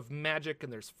orb of magic,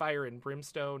 and there's fire and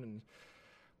brimstone. And,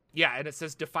 yeah, and it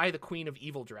says, defy the queen of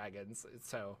evil dragons.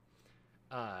 So,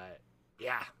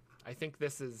 yeah, I think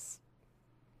this is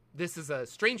a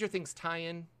Stranger Things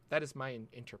tie-in. That is my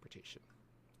interpretation.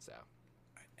 So...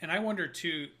 And I wonder,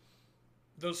 too,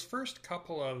 those first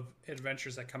couple of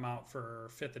adventures that come out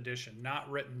for 5th edition, not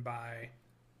written by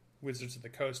Wizards of the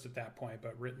Coast at that point,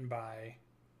 but written by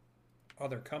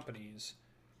other companies,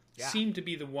 seem to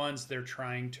be the ones they're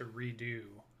trying to redo.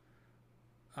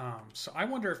 So I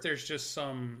wonder if there's just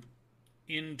some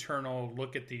internal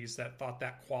look at these that thought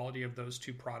that quality of those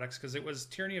two products, because it was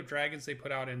Tyranny of Dragons they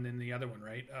put out, and then the other one,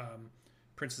 right?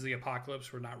 Princes of the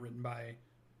Apocalypse were not written by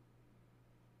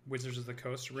Wizards of the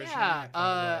Coast originally.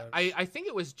 Yeah, I think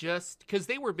it was just because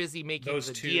they were busy making the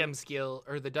DM skill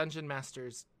or the Dungeon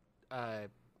Masters, the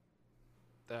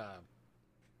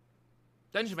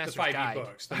Dungeon Masters Guide.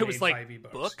 Books, I was like,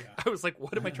 5e book? Yeah. I was like,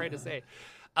 what am I trying to say?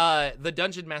 The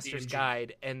Dungeon Masters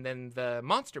Guide and then the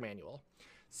Monster Manual.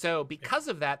 So because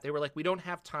of that, they were like, we don't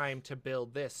have time to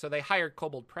build this. So they hired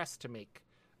Kobold Press to make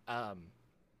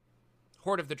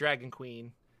Horde of the Dragon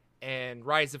Queen and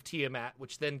Rise of Tiamat,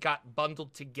 which then got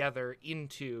bundled together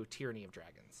into Tyranny of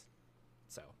Dragons.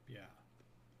 So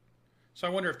I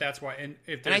wonder if that's why. And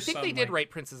I think they did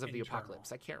write Princes of the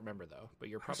Apocalypse. I can't remember though, but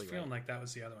you're probably right. I was feeling like that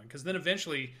was the other one, because then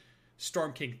eventually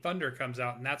Storm King Thunder comes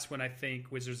out, and that's when I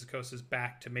think Wizards of the Coast is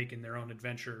back to making their own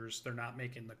adventures. They're not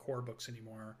making the core books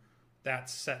anymore.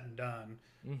 That's set and done.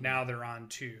 Mm-hmm. Now they're on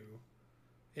to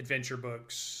adventure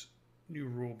books, new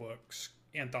rule books,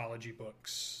 anthology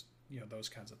books. You know, those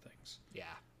kinds of things. Yeah.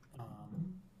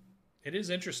 It is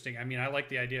interesting. I mean, I like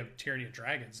the idea of Tyranny of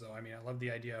Dragons, though. I mean, I love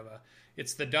the idea of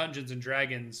it's the Dungeons and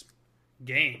Dragons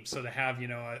game. So to have, you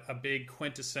know, a big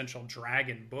quintessential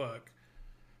dragon book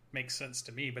makes sense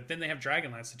to me. But then they have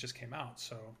Dragonlance that just came out.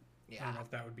 So I don't know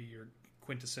if that would be your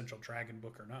quintessential dragon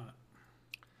book or not.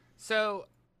 So,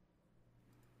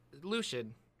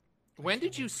 Lucian, when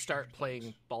did you start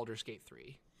playing Baldur's Gate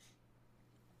 3?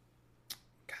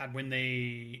 God, when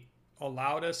they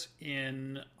allowed us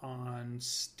in on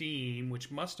Steam, which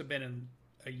must have been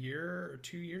a year or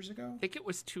 2 years ago. I think it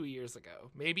was 2 years ago,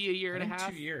 maybe a year and a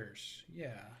half. 2 years,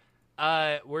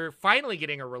 yeah. We're finally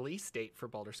getting a release date for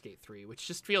Baldur's Gate 3, which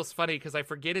just feels funny because I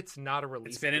forget it's not a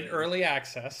release. It's been in early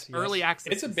access. Yes. Early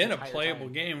access. It's been a playable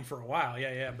game for a while.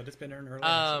 Yeah, but it's been in early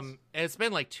access. And it's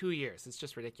been like 2 years. It's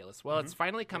just ridiculous. Well, it's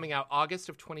finally coming out August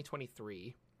of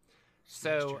 2023.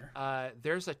 So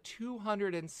there's a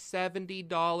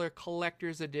 $270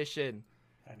 collector's edition.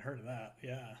 I hadn't heard of that.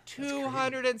 Yeah,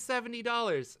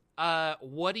 $270.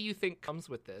 What do you think comes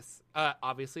with this?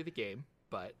 Obviously the game,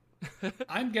 but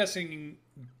I'm guessing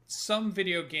some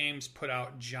video games put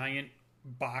out giant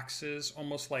boxes,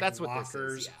 almost like That's what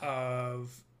lockers this is, yeah.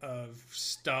 of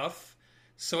stuff.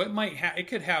 So it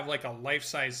could have like a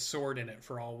life-size sword in it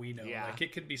for all we know. Yeah. Like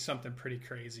it could be something pretty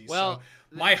crazy. Well,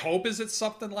 so my hope is it's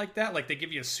something like that. Like they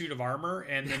give you a suit of armor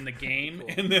and then the game cool.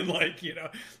 and then like,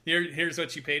 here's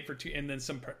what you paid for and then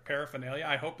some paraphernalia.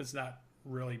 I hope it's not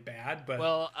really bad, but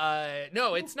well,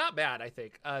 no, it's not bad. I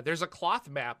think there's a cloth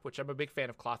map, which I'm a big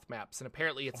fan of cloth maps, and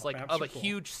apparently it's like of a cool.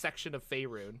 huge section of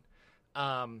Faerun.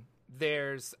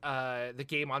 There's the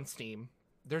game on Steam.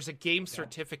 There's a game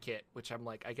certificate, which I'm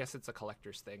like, I guess it's a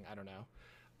collector's thing. I don't know.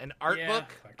 An art book,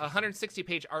 a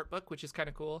 160-page art book, which is kind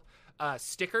of cool.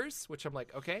 Stickers, which I'm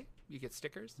like, okay, you get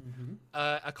stickers. Mm-hmm.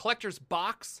 A collector's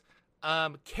box.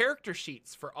 Character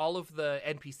sheets for all of the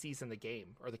NPCs in the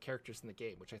game, or the characters in the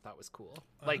game, which I thought was cool.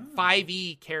 Like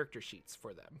 5e character sheets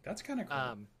for them. That's kind of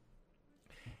cool.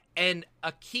 And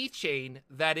a keychain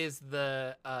that is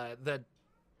the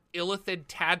Illithid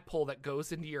tadpole that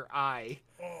goes into your eye.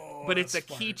 But it's a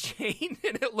keychain,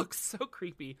 and it looks so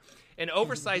creepy. An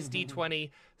oversized D20,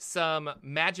 some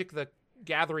Magic the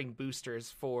Gathering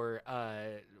boosters for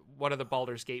one of the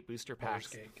Baldur's Gate booster packs.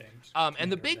 Games.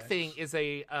 And the big thing is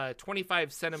a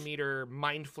 25-centimeter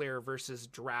Mind Flayer versus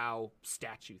Drow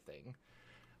statue thing.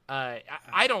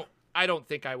 I don't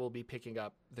think I will be picking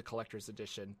up the collector's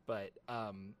edition, but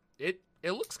it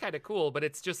looks kind of cool. But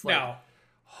it's just like,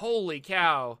 holy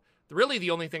cow! Really,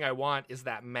 the only thing I want is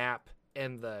that map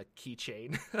and the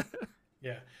keychain.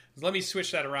 Yeah. Let me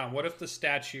switch that around. What if the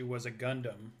statue was a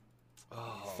Gundam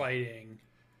fighting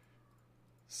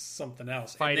something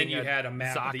else? And then you had a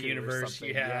map of the universe.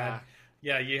 You had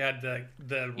you had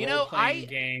the role-playing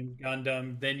game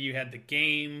Gundam. Then you had the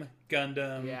game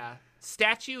Gundam. Yeah.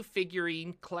 Statue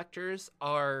figurine collectors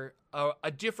are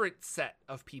a different set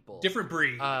of people. Different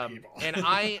breed of people. And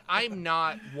I'm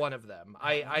not one of them.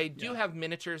 I do have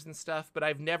miniatures and stuff, but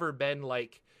I've never been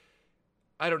like,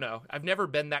 I don't know. I've never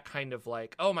been that kind of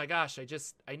like, oh my gosh,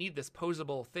 I need this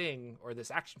posable thing or this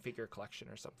action figure collection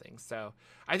or something. So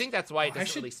I think that's why it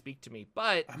doesn't really speak to me.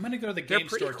 But I'm going to go to the game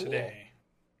store cool. today.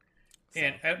 So.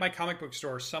 And at my comic book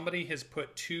store, somebody has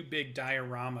put 2 big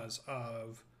dioramas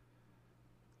of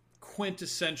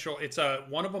quintessential.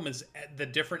 One of them is the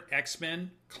different X-Men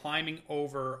climbing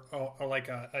over like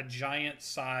a giant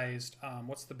sized,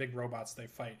 what's the big robots they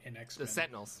fight in X-Men? The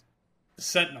Sentinels.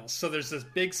 Sentinels. So there's this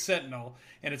big Sentinel,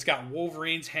 and it's got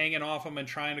Wolverines hanging off them and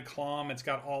trying to claw them. It's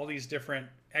got all these different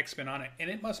X-Men on it, and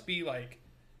it must be like,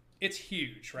 it's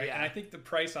huge, right? Yeah. And I think the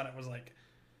price on it was like,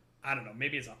 I don't know,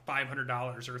 maybe it's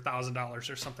 $500 or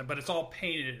 $1,000 or something, but it's all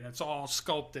painted and it's all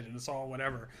sculpted and it's all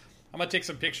whatever. I'm gonna take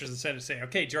some pictures and send it, saying,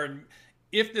 okay, Jordan,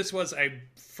 if this was a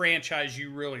franchise you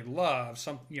really love,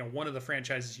 one of the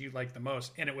franchises you like the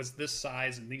most, and it was this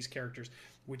size and these characters,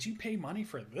 would you pay money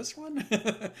for this one?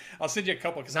 I'll send you a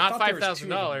couple, because not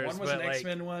 $5,000. One was an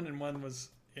X-Men one, and one was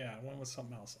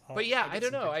something else. I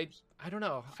don't know. I don't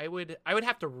know. I would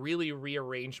have to really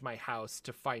rearrange my house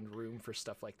to find room for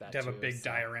stuff like that. To have a big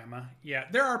diorama. Yeah,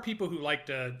 there are people who like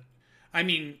to. I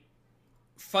mean,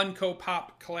 Funko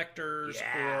Pop collectors,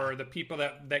 or the people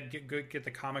that get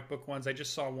the comic book ones. I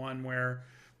just saw one where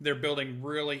they're building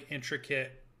really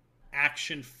intricate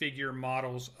action figure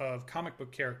models of comic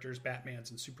book characters, Batmans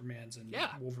and Supermans and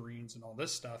Wolverines and all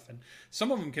this stuff. And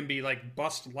some of them can be like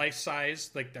bust life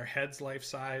size, like their head's life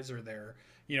size, or their,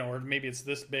 or maybe it's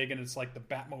this big and it's like the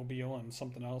Batmobile and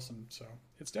something else. And so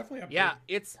it's definitely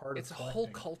it's a whole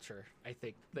culture, I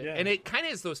think. And it kind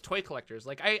of is those toy collectors.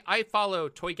 Like I follow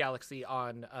Toy Galaxy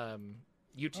on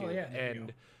YouTube,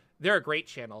 and they're a great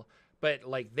channel, but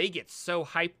like they get so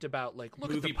hyped about like,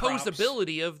 look at the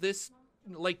posability of this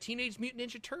like Teenage Mutant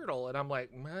Ninja Turtle, and I'm like,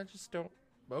 I just don't.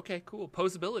 Okay, cool,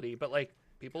 posability, but like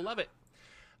people love it.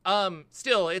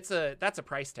 Still, that's a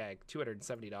price tag,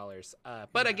 $270.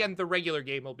 But again, the regular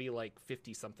game will be like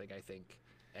 50 something, I think.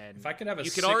 And if I could have you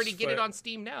can already get it on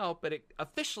Steam now, but it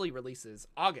officially releases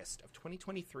August of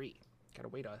 2023. Gotta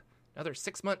wait another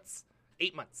 6 months,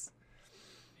 8 months.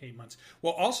 8 months.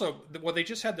 Well, also, they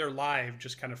just had their live,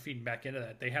 just kind of feeding back into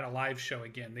that. They had a live show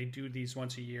again. They do these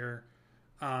once a year.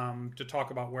 To talk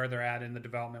about where they're at in the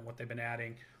development, what they've been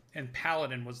adding. And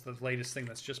Paladin was the latest thing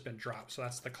that's just been dropped. So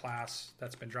that's the class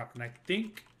that's been dropped. And I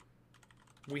think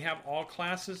we have all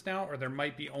classes now, or there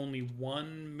might be only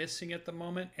one missing at the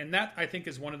moment. And that, I think,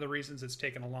 is one of the reasons it's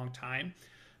taken a long time.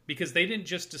 Because they didn't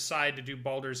just decide to do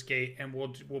Baldur's Gate and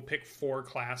we'll pick 4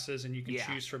 classes and you can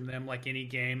choose from them like any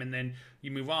game and then you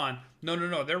move on.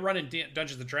 No. They're running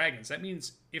Dungeons & Dragons. That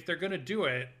means if they're going to do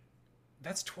it,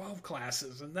 that's 12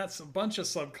 classes, and that's a bunch of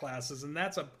subclasses, and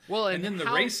that's and then the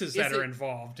races that are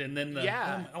involved, and then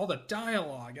all the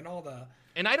dialogue and all the.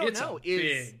 And I don't know,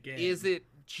 is it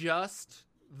just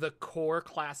the core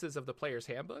classes of the player's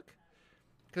handbook,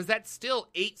 because that's still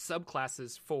 8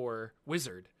 subclasses for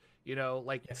wizard. You know,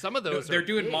 like some of those they're are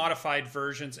doing big, modified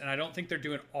versions, and I don't think they're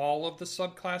doing all of the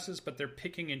subclasses, but they're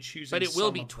picking and choosing. But it will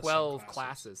some be of the 12 subclasses.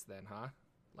 classes then, huh?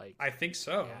 Like, I think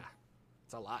so. yeah,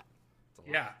 it's a lot.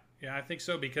 Yeah, I think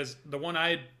so, because the one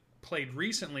I played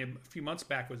recently, a few months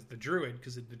back, was the druid,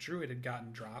 because the druid had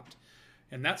gotten dropped,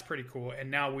 and that's pretty cool.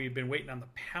 And now we've been waiting on the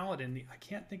paladin. I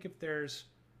can't think if there's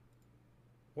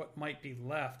what might be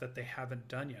left that they haven't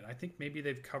done yet. I think maybe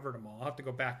they've covered them all. I'll have to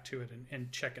go back to it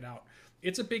and check it out.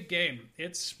 It's a big game.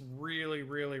 It's really,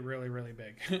 really, really, really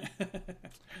big.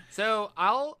 So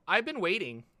I've been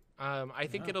waiting. I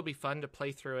think it'll be fun to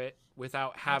play through it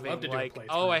without having like,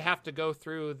 I have to go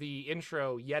through the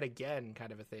intro yet again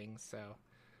kind of a thing. So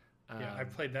yeah,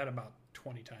 I've played that about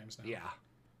 20 times now. Yeah.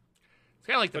 It's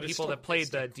kind of like the people that played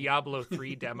the Diablo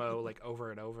 3 demo like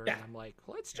over and over. Yeah. And I'm like,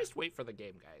 let's just wait for the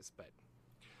game, guys. But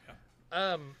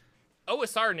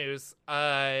OSR news.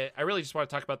 I really just want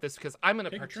to talk about this because I'm going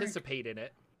to participate in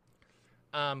it.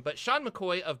 But Sean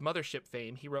McCoy of Mothership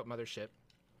fame, he wrote Mothership.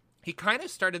 He kind of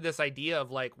started this idea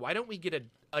of like, why don't we get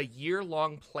a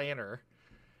year-long planner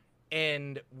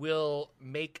and you'll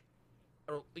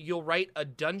write a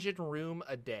dungeon room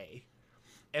a day.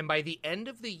 And by the end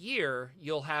of the year,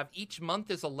 you'll have each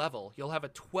month is a level. You'll have a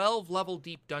 12-level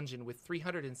deep dungeon with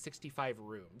 365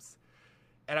 rooms.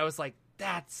 And I was like,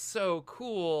 that's so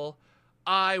cool.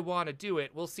 I want to do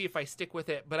it. We'll see if I stick with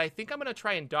it. But I think I'm going to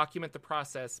try and document the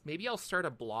process. Maybe I'll start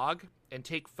a blog and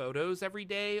take photos every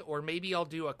day. Or maybe I'll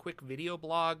do a quick video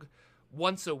blog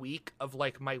once a week of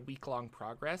like my week-long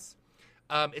progress.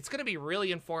 It's going to be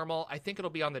really informal. I think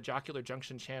it'll be on the Jocular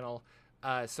Junction channel.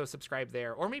 So subscribe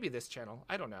there. Or maybe this channel.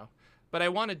 I don't know. But I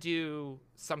want to do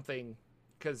something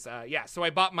because, so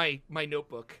I bought my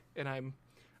notebook and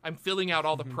I'm filling out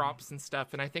all the prompts and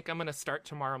stuff, and I think I'm going to start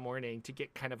tomorrow morning to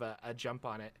get kind of a jump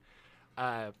on it.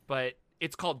 But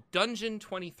it's called Dungeon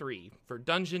 23 for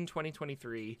Dungeon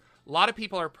 2023. A lot of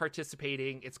people are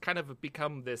participating. It's kind of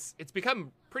become it's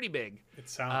become pretty big. It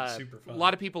sounds super fun. A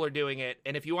lot of people are doing it,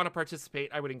 and if you want to participate,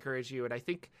 I would encourage you. And I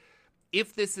think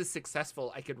if this is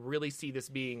successful, I could really see this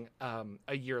being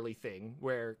a yearly thing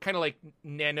where kind of like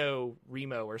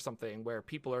NaNoWriMo or something where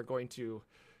people are going to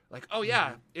like, oh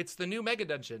yeah, it's the new Mega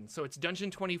Dungeon, so it's Dungeon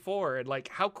 24, and like,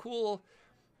 how cool,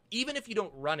 even if you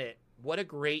don't run it, what a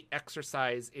great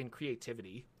exercise in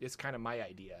creativity is kind of my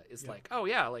idea, is like, oh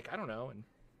yeah, like, I don't know,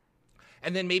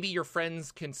 and then maybe your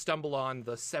friends can stumble on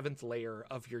the 7th layer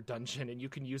of your dungeon, and you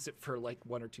can use it for like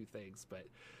 1 or 2 things, but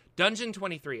Dungeon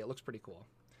 23, it looks pretty cool.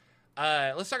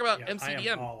 Let's talk about MCDM.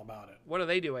 I am all about it. What are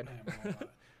they doing? I am all about it.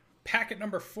 Packet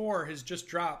number 4 has just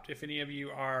dropped, if any of you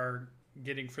are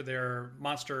getting for their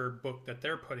monster book that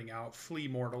they're putting out, Flea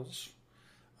Mortals.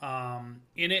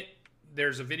 In it,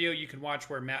 there's a video you can watch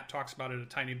where Matt talks about it a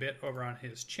tiny bit over on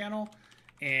his channel,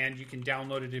 and you can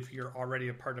download it if you're already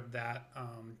a part of that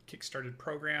Kickstarted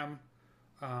program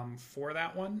for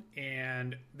that one.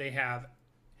 And they have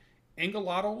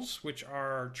Engelotls, which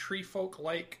are tree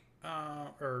folk-like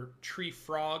or tree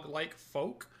frog-like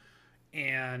folk.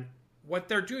 And what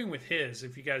they're doing with his,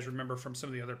 if you guys remember from some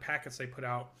of the other packets they put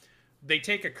out, they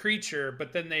take a creature,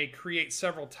 but then they create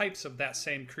several types of that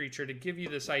same creature to give you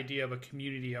this idea of a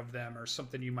community of them, or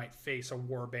something you might face, a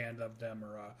war band of them,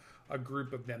 or a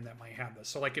group of them that might have this.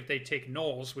 So like if they take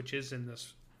gnolls, which is in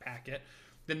this packet,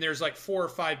 then there's like 4 or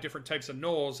 5 different types of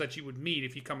gnolls that you would meet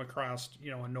if you come across, a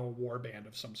gnoll war band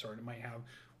of some sort. It might have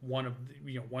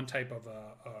one type of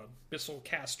a Bissell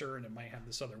caster, and it might have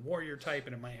this other warrior type,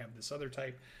 and it might have this other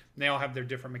type. And they all have their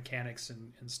different mechanics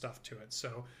and stuff to it.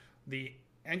 So the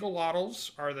Engelotls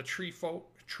are the tree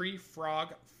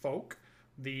frog folk.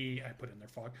 I put in their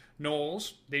fog.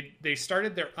 Gnolls, they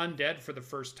started their undead for the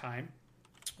first time,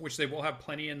 which they will have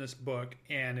plenty in this book,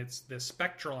 and it's the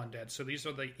spectral undead. So these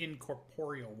are the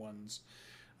incorporeal ones.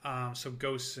 So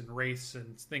ghosts and wraiths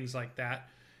and things like that.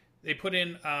 They put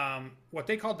in what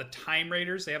they call the Time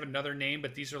Raiders. They have another name,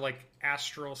 but these are like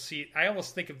astral seed. I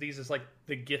almost think of these as like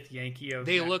the Gith Yankee of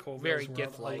They Matt look Colville's very world,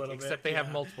 Gith-like, except they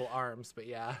have multiple arms, but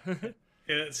yeah.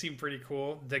 It seemed pretty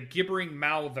cool. The Gibbering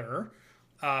Mouther.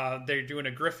 They're doing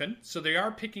a griffin. So they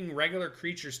are picking regular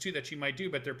creatures too that you might do,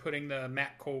 but they're putting the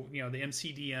Matt Cole, the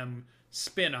MCDM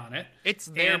spin on it. It's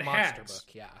their monster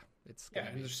book, yeah.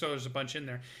 So there's a bunch in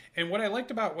there. And what I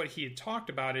liked about what he had talked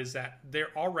about is that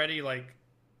they're already like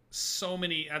so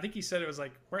many. I think he said it was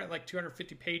like we're at like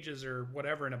 250 pages or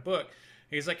whatever in a book.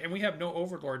 He's like, and we have no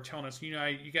overlord telling us, you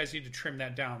guys need to trim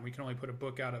that down. We can only put a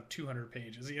book out of 200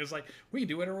 pages. He was like, we can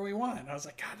do whatever we want. And I was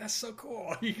like, God, that's so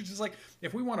cool. He's just like,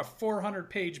 if we want a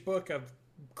 400-page book of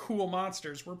cool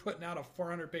monsters. We're putting out a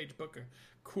 400-page book of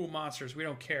cool monsters. We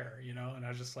don't care, And I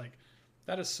was just like,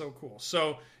 that is so cool.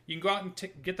 So you can go out and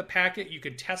get the packet. You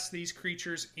can test these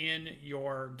creatures in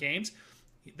your games.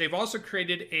 They've also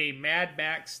created a Mad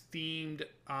Max themed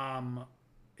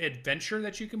adventure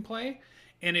that you can play.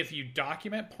 And if you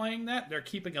document playing that, they're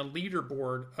keeping a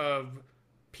leaderboard of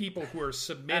people who are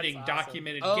submitting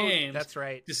documented games. That's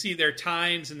right. To see their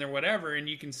times and their whatever, and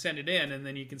you can send it in, and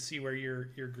then you can see where your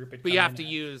group. But you have to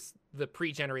use the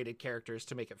pre-generated characters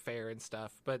to make it fair and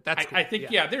stuff. But that's cool. I think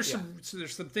there's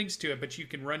some things to it, but you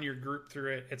can run your group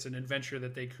through it. It's an adventure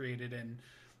that they created and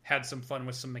had some fun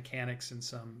with some mechanics and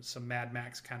some Mad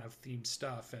Max kind of themed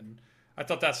stuff. And I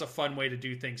thought that's a fun way to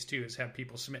do things too, is have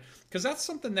people submit, because that's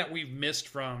something that we've missed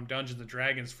from Dungeons and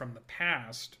Dragons from the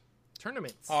past.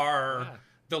 Tournaments are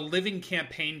the living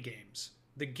campaign games,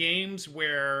 the games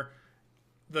where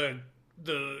the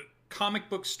comic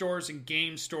book stores and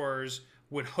game stores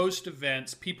would host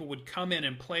events. People would come in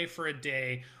and play for a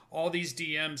day. All these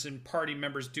DMs and party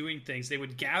members doing things. They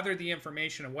would gather the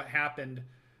information of what happened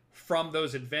from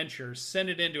those adventures, send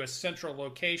it into a central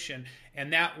location,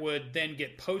 and that would then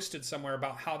get posted somewhere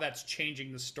about how that's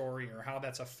changing the story or how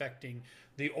that's affecting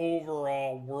the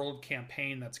overall world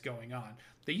campaign that's going on.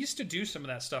 They used to do some of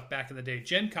that stuff back in the day.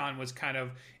 Gen Con was kind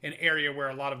of an area where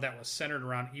a lot of that was centered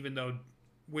around, even though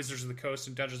Wizards of the Coast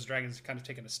and Dungeons & Dragons have kind of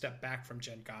taken a step back from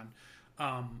Gen Con.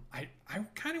 I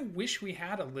kind of wish we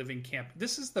had a living camp.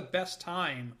 This is the best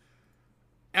time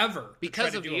ever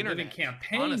because to of do the a internet, living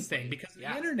campaign honestly. thing, because of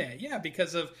the internet,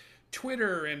 because of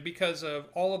Twitter, and because of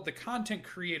all of the content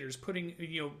creators putting,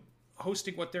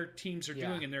 hosting what their teams are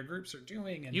doing and their groups are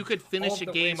doing. And you could finish a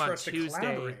game on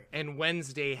Tuesday and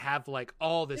Wednesday have like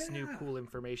all this new cool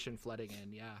information flooding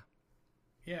in.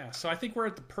 Yeah. So I think we're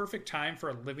at the perfect time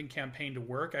for a living campaign to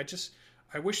work.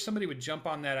 I wish somebody would jump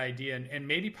on that idea, and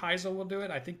maybe Paizo will do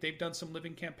it. I think they've done some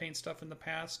living campaign stuff in the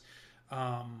past.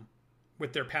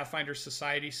 With their Pathfinder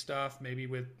Society stuff, maybe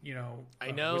with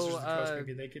I know Wizards of the Coast,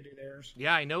 maybe they could do theirs.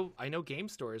 Yeah, I know game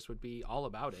stores would be all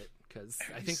about it, because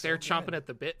I think they're chomping at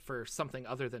the bit for something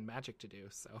other than Magic to do.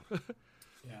 So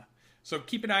yeah, so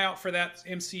keep an eye out for that.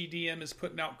 MCDM is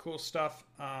putting out cool stuff.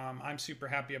 I'm super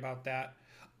happy about that.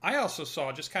 I also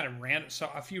saw just kind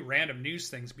of a few random news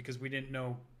things, because we didn't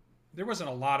know, there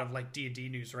wasn't a lot of like D&D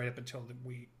news right up until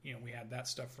we had that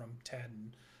stuff from Ted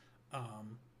and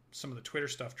some of the Twitter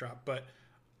stuff dropped. But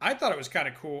I thought it was kind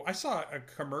of cool. I saw a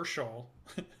commercial.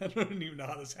 I don't even know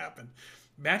how this happened.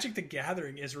 Magic the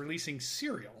Gathering is releasing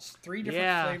cereals, 3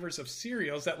 different flavors of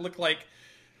cereals that look like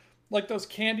those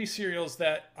candy cereals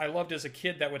that I loved as a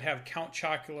kid that would have Count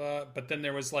Chocula, but then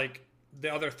there was like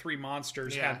the other 3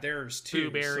 monsters had theirs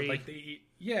too. Blueberry. So like they eat,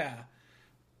 I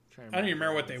don't even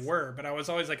remember what they were, but I was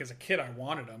always like, as a kid, I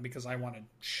wanted them because I wanted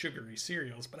sugary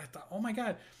cereals. But I thought, oh my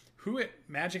God, who at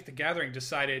Magic the Gathering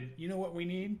decided, you know what we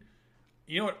need?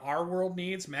 You know what our world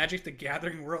needs? Magic the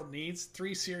Gathering world needs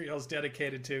 3 cereals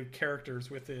dedicated to characters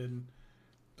within.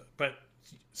 But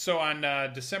so on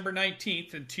December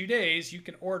 19th, in 2 days, you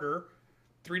can order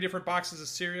 3 different boxes of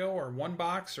cereal, or 1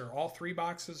 box, or all 3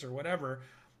 boxes, or whatever.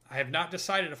 I have not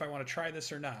decided if I want to try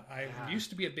this or not. I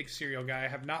used to be a big cereal guy. I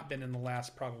have not been in the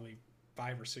last probably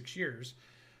 5 or 6 years.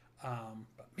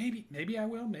 But maybe I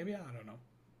will. Maybe I don't know.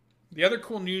 The other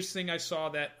cool news thing I saw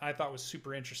that I thought was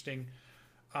super interesting,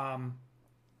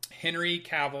 Henry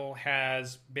Cavill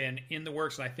has been in the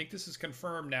works, and I think this is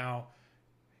confirmed now,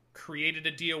 created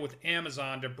a deal with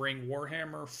Amazon to bring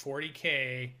Warhammer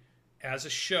 40K as a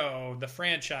show, the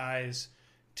franchise,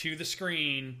 to the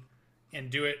screen and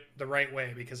do it the right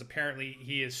way, because apparently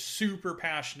he is super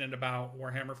passionate about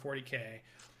Warhammer 40K.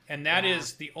 And that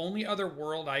is the only other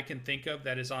world I can think of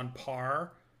that is on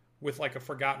par with like a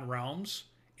Forgotten Realms,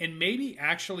 and maybe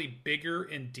actually bigger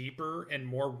and deeper and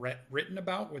more written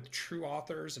about with true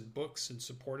authors and books and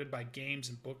supported by games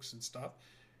and books and stuff.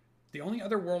 The only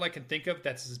other world I can think of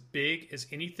that's as big as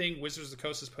anything Wizards of the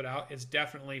Coast has put out is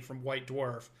definitely from White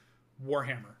Dwarf,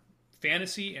 Warhammer.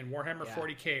 Fantasy and Warhammer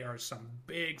 40K are some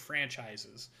big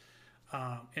franchises.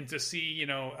 And to see,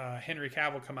 Henry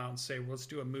Cavill come out and say, well, let's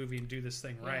do a movie and do this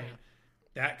thing right,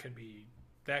 that could be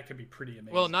pretty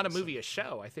amazing. Well, not a movie, a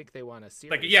show. I think they want a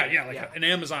series. An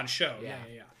Amazon show.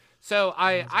 Yeah. So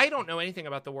I don't know anything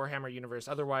about the Warhammer universe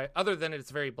other than it's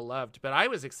very beloved. But I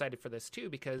was excited for this too,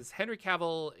 because Henry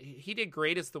Cavill, he did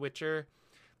great as The Witcher.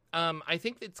 I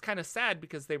think it's kind of sad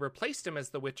because they replaced him as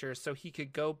The Witcher so he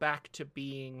could go back to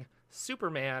being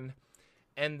Superman.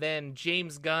 And then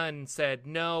James Gunn said,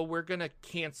 no, we're going to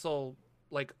cancel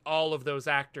like all of those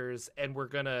actors, and we're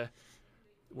going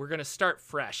to start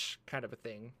fresh, kind of a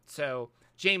thing. So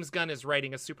James Gunn is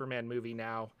writing a Superman movie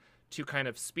now to kind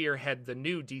of spearhead the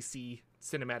new DC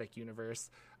cinematic universe,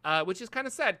 which is kind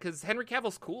of sad because Henry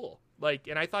Cavill's cool. Like,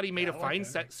 and I thought he made a fine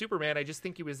Superman. I just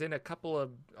think he was in a couple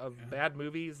of bad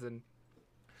movies. And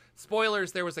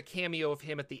spoilers, there was a cameo of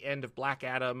him at the end of Black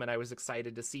Adam, and I was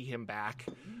excited to see him back.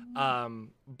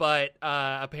 But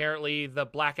apparently the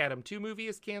Black Adam 2 movie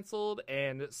is canceled,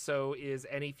 and so is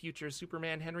any future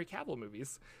Superman Henry Cavill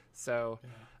movies. So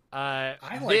I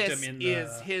liked this him in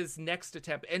is his next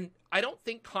attempt. And I don't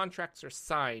think contracts are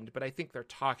signed, but I think they're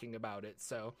talking about it.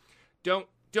 So don't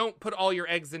put all your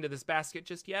eggs into this basket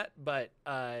just yet. But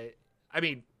I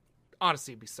mean,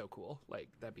 honestly, it'd be so cool. Like,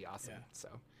 that'd be awesome. Yeah. So.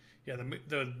 Yeah,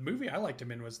 the movie I liked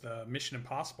him in was the Mission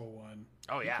Impossible one.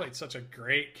 Oh, yeah. He played such a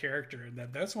great character. And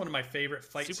that's one of my favorite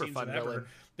fight Super scenes fun ever. villain.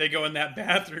 They go in that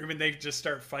bathroom and they just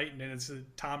start fighting, and it's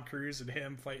Tom Cruise and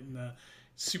him fighting the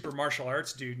super martial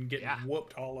arts dude and getting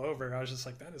whooped all over. I was just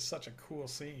like, that is such a cool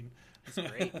scene.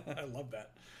 That's great. I love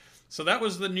that. So that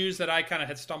was the news that I kind of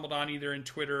had stumbled on either in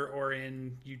Twitter or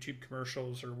in YouTube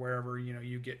commercials or wherever,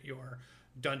 you get your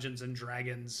Dungeons and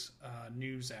Dragons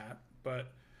news at. But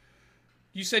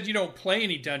you said you don't play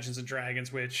any Dungeons and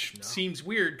Dragons, which seems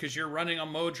weird because you're running a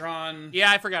Modron. Yeah,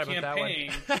 I forgot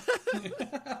campaign. about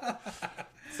that one.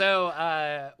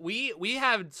 So we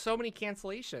have so many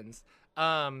cancellations.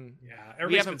 Everybody's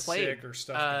we haven't been played. Sick or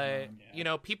stuff. Going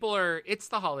on, people are. It's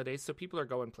the holidays, so people are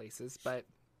going places. But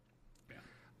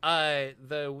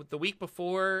the week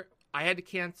before I had to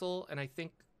cancel, and I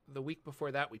think the week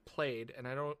before that we played, and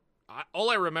all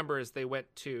I remember is they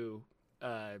went to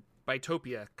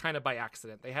Bytopia kind of by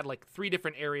accident. They had like 3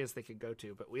 different areas they could go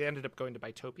to, but we ended up going to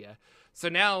Bytopia. So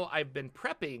now I've been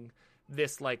prepping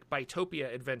this like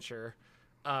Bytopia adventure,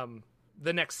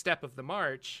 the next step of the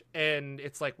march, and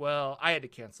it's like, well, I had to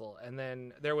cancel, and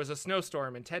then there was a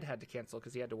snowstorm and Ted had to cancel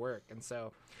because he had to work,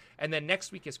 and then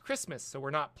next week is Christmas, so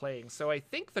we're not playing. So I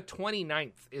think the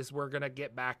 29th is we're gonna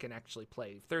get back and actually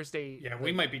play Thursday. Yeah,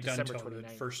 we might be done December until 29th.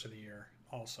 the first of the year.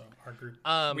 Also, our group,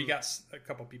 we got a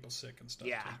couple people sick and stuff.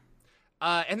 Yeah. Too.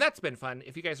 And that's been fun.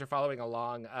 If you guys are following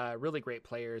along, really great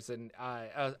players, and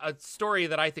a story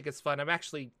that I think is fun. I'm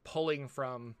actually pulling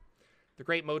from the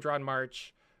Great Modron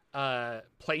March,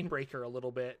 Planebreaker a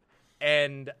little bit,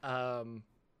 and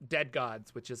Dead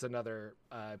Gods, which is another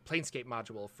Planescape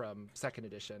module from 2nd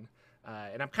edition.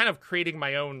 And I'm kind of creating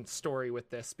my own story with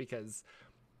this because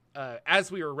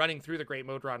as we were running through the Great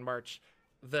Modron March,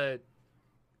 the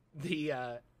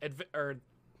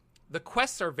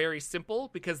quests are very simple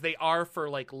because they are for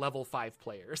like level 5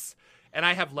 players, and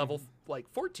I have level like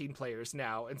 14 players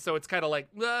now, and so it's kind of like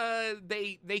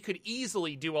they could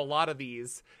easily do a lot of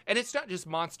these, and it's not just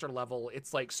monster level.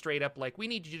 It's like straight up like, we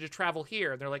need you to travel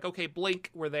here, and they're like, okay, blink,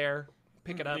 we're there,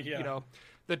 pick it up.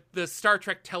 The Star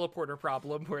Trek teleporter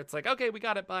problem where it's like, okay, we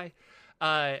got it, bye.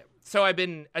 So I've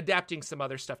been adapting some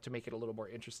other stuff to make it a little more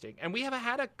interesting, and we have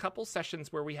had a couple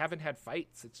sessions where we haven't had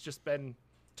fights. It's just been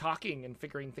talking and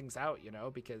figuring things out,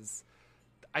 because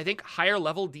I think higher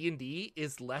level D&D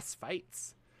is less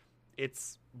fights.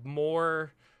 It's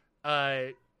more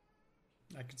I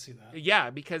could see that.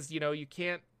 Yeah, because you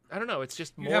can't, I don't know, it's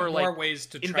just you have more like ways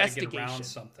to try to get around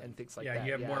something and things like that. Yeah,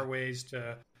 you have more ways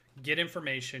to get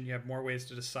information, you have more ways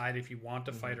to decide if you want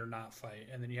to fight or not fight,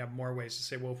 and then you have more ways to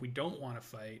say, well, if we don't want to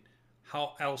fight,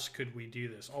 how else could we do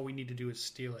this? All we need to do is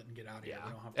steal it and get out of here.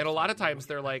 We don't have to and a lot of times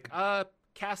they're like,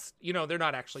 cast, they're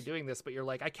not actually doing this, but you're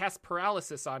like, I cast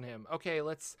paralysis on him. Okay,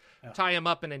 let's tie him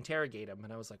up and interrogate him.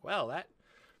 And I was like, well,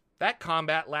 that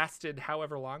combat lasted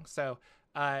however long. So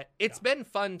it's been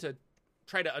fun to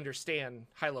try to understand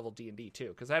high level D&D too,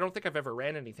 because I don't think I've ever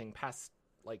ran anything past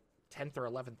like 10th or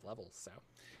 11th levels. So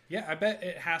yeah, I bet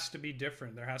it has to be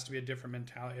different. There has to be a different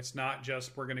mentality. It's not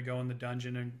just we're going to go in the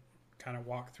dungeon and kind of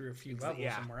walk through a few levels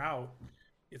and we're out.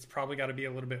 It's probably got to be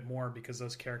a little bit more because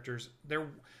those characters,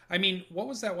 what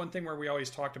was that one thing where we always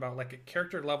talked about, like,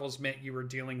 character levels meant you were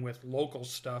dealing with local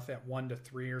stuff at 1 to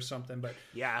 3 or something, but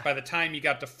by the time you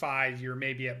got to 5, you're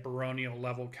maybe at baronial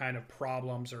level kind of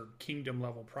problems or kingdom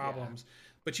level problems,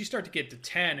 but you start to get to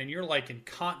 10 and you're like in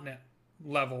continent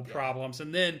level problems,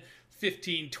 and then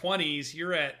 15, 20s,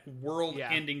 you're at world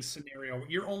ending scenario.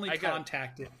 You're only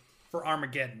contacted for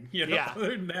Armageddon,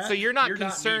 Other than that, so you're not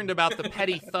concerned about the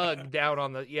petty thug down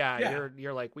on the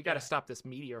you're like, we got to stop this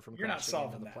meteor from crashing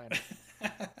into the planet.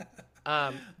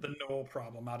 The Knoll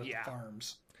problem out at the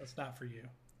farms, that's not for you.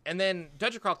 And then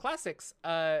Dungeon Crawl Classics,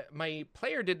 my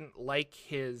player didn't like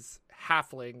his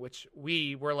halfling, which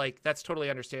we were like, that's totally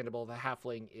understandable. The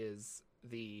halfling is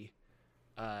the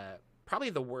probably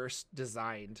the worst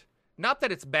designed. Not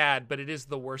that it's bad, but it is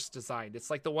the worst designed. It's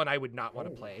like the one I would not want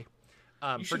to play.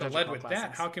 You should have led with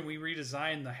that. How can we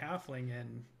redesign the halfling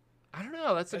and I don't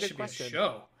know. That's a That good should question. be a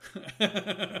show.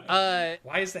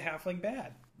 Why is the halfling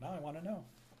bad? Now I want to know.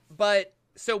 But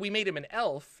so we made him an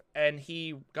elf, and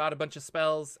he got a bunch of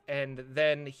spells, and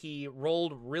then he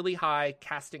rolled really high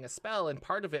casting a spell, and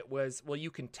part of it was, well,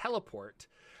 you can teleport.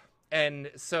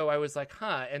 And so I was like,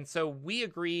 huh. And so we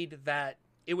agreed that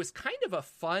it was kind of a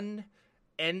fun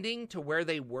ending to where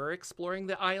they were exploring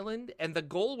the island, and the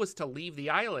goal was to leave the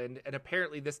island, and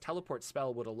apparently this teleport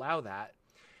spell would allow that.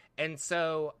 And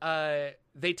so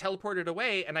they teleported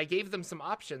away, and I gave them some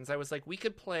options. I was like, we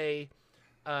could play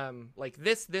like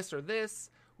this, or this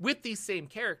with these same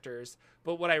characters,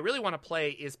 but what I really want to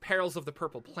play is Perils of the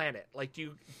Purple Planet. Like,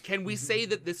 can we say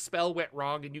that this spell went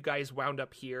wrong and you guys wound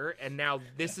up here, and now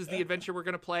this is the adventure we're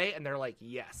going to play? And they're like,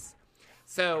 yes.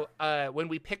 So when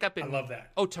we pick up in... I love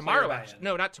that. Oh, tomorrow, actually.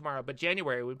 No, not tomorrow, but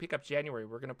January. When we pick up January,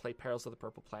 we're going to play Perils of the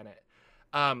Purple Planet,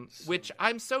 which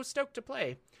I'm so stoked to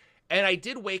play. And I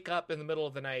did wake up in the middle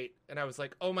of the night, and I was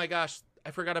like, oh my gosh,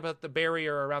 I forgot about the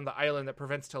barrier around the island that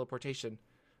prevents teleportation.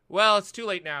 Well, it's too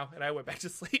late now, and I went back to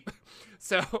sleep.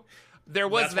 So there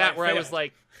was that where I was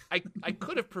like, I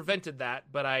could have prevented that,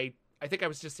 but I think I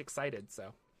was just excited.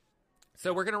 So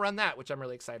we're going to run that, which I'm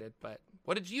really excited. But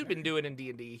what had you been doing in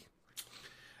D&D?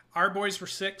 Our boys were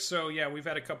sick, so yeah, we've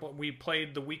had a couple. We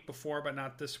played the week before, but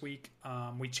not this week.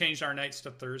 We changed our nights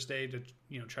to Thursday to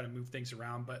try to move things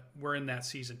around. But we're in that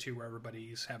season too, where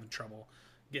everybody's having trouble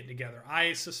getting together.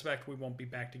 I suspect we won't be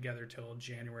back together till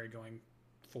January, going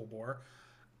full bore.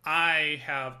 I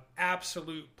have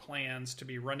absolute plans to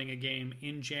be running a game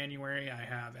in January. I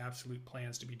have absolute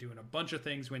plans to be doing a bunch of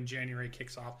things when January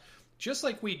kicks off. Just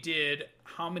like we did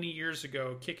how many years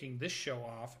ago, kicking this show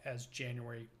off as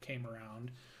January came around.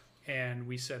 And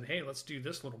we said, hey, let's do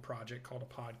this little project called a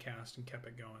podcast, and kept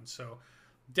it going. So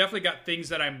definitely got things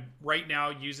that I'm right now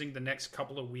using the next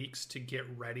couple of weeks to get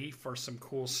ready for some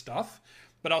cool stuff.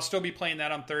 But I'll still be playing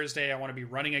that on Thursday. I want to be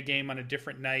running a game on a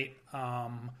different night.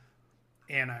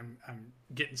 And I'm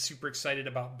getting super excited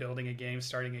about building a game,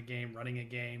 starting a game, running a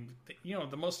game.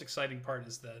 The most exciting part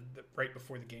is the right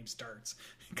before the game starts,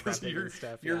 because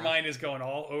your mind is going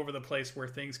all over the place where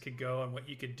things could go and what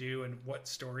you could do and what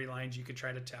storylines you could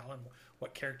try to tell and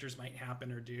what characters might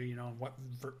happen or do, and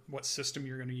what system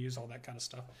you're going to use, all that kind of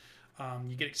stuff.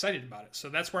 You get excited about it. So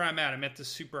that's where I'm at. I'm at this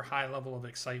super high level of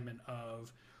excitement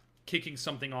of kicking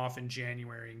something off in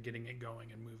January and getting it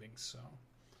going and moving. So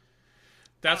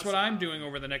that's what I'm doing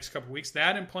over the next couple of weeks.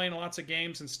 That and playing lots of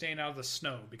games and staying out of the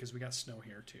snow, because we got snow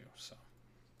here too. So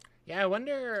yeah, I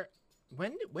wonder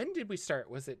when did we start?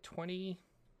 Was it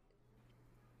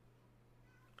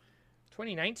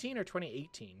 2019 or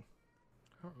 2018?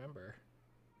 I don't remember.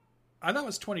 I thought it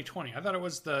was 2020. I thought it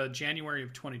was the January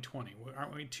of 2020.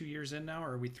 Aren't we 2 years in now,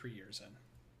 or are we 3 years in?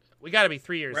 We got to be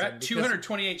 3 years in. We're at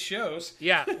 228 shows.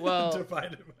 Yeah, well,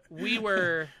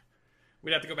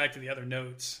 we'd have to go back to the other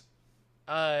notes.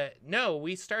 No,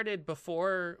 we started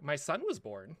before my son was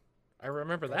born. I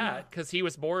remember that because he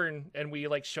was born and we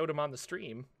showed him on the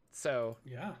stream. So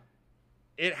yeah,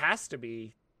 it has to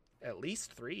be at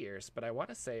least 3 years, but I want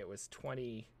to say it was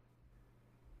 20.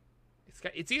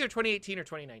 It's either 2018 or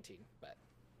 2019, but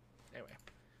anyway.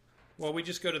 Well, we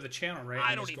just go to the channel, right?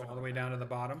 I don't just even go all the way down to the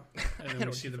bottom, and then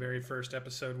we see the very first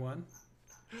episode 1.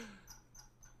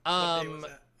 What day was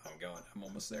that? I'm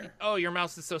almost there. Oh, your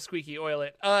mouse is so squeaky. Oil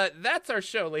it. That's our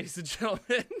show, ladies and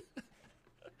gentlemen.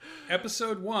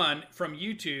 Episode 1 from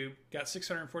YouTube got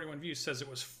 641 views. Says it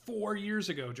was 4 years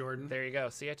ago, Jordan. There you go.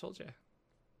 See, I told you.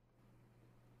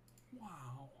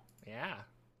 Wow. Yeah.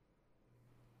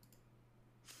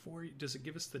 Does it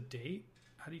give us the date?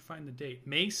 How do you find the date?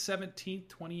 May 17th,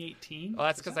 2018? Oh,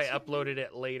 that's because I uploaded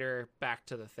it later back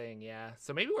to the thing, yeah.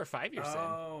 So maybe we're 5 years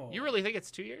in. You really think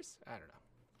it's 2 years? I don't know.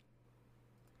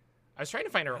 I was trying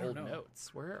to find our old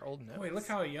notes. Where are old notes? Wait, look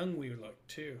how young we looked,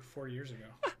 too, 4 years ago.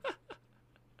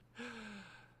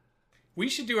 We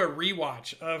should do a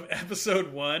rewatch of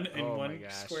episode 1 in one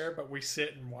square, but we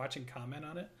sit and watch and comment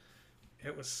on it.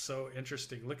 It was so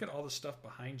interesting. Look at all the stuff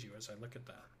behind you as I look at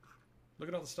that. Look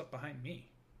at all the stuff behind me.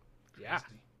 Crazy. Yeah.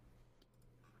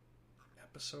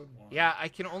 Episode 1. Yeah, I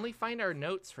can only find our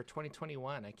notes for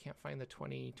 2021. I can't find the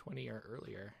 2020 or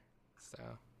earlier. So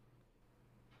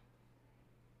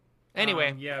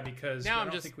anyway, yeah, because now I I'm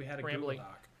don't just think we had a rambling.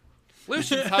 Google Doc.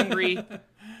 Lucian's hungry.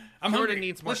 I'm Jordan hungry.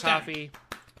 needs more Lunch time. coffee.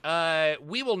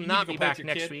 We will not be back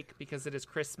next week because it is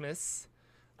Christmas.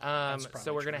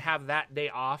 So we're going to have that day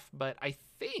off, but I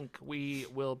think we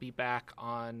will be back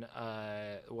on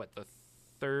the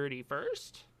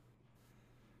 31st?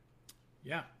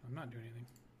 Yeah, I'm not doing anything.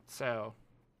 So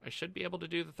I should be able to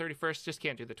do the 31st, just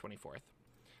can't do the 24th.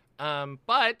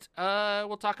 But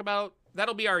we'll talk about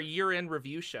that'll be our year-end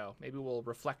review show. Maybe we'll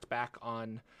reflect back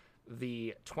on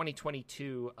the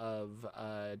 2022 of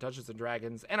Dungeons and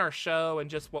Dragons and our show and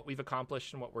just what we've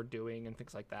accomplished and what we're doing and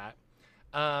things like that.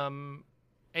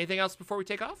 Anything else before we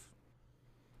take off?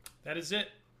 That is it.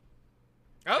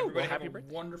 Oh, Everybody well, happy have a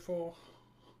birthday. wonderful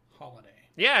holiday.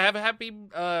 Yeah, have a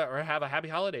happy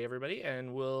holiday, everybody,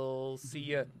 and we'll see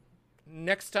you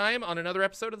next time on another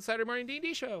episode of the Saturday Morning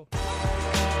D&D Show.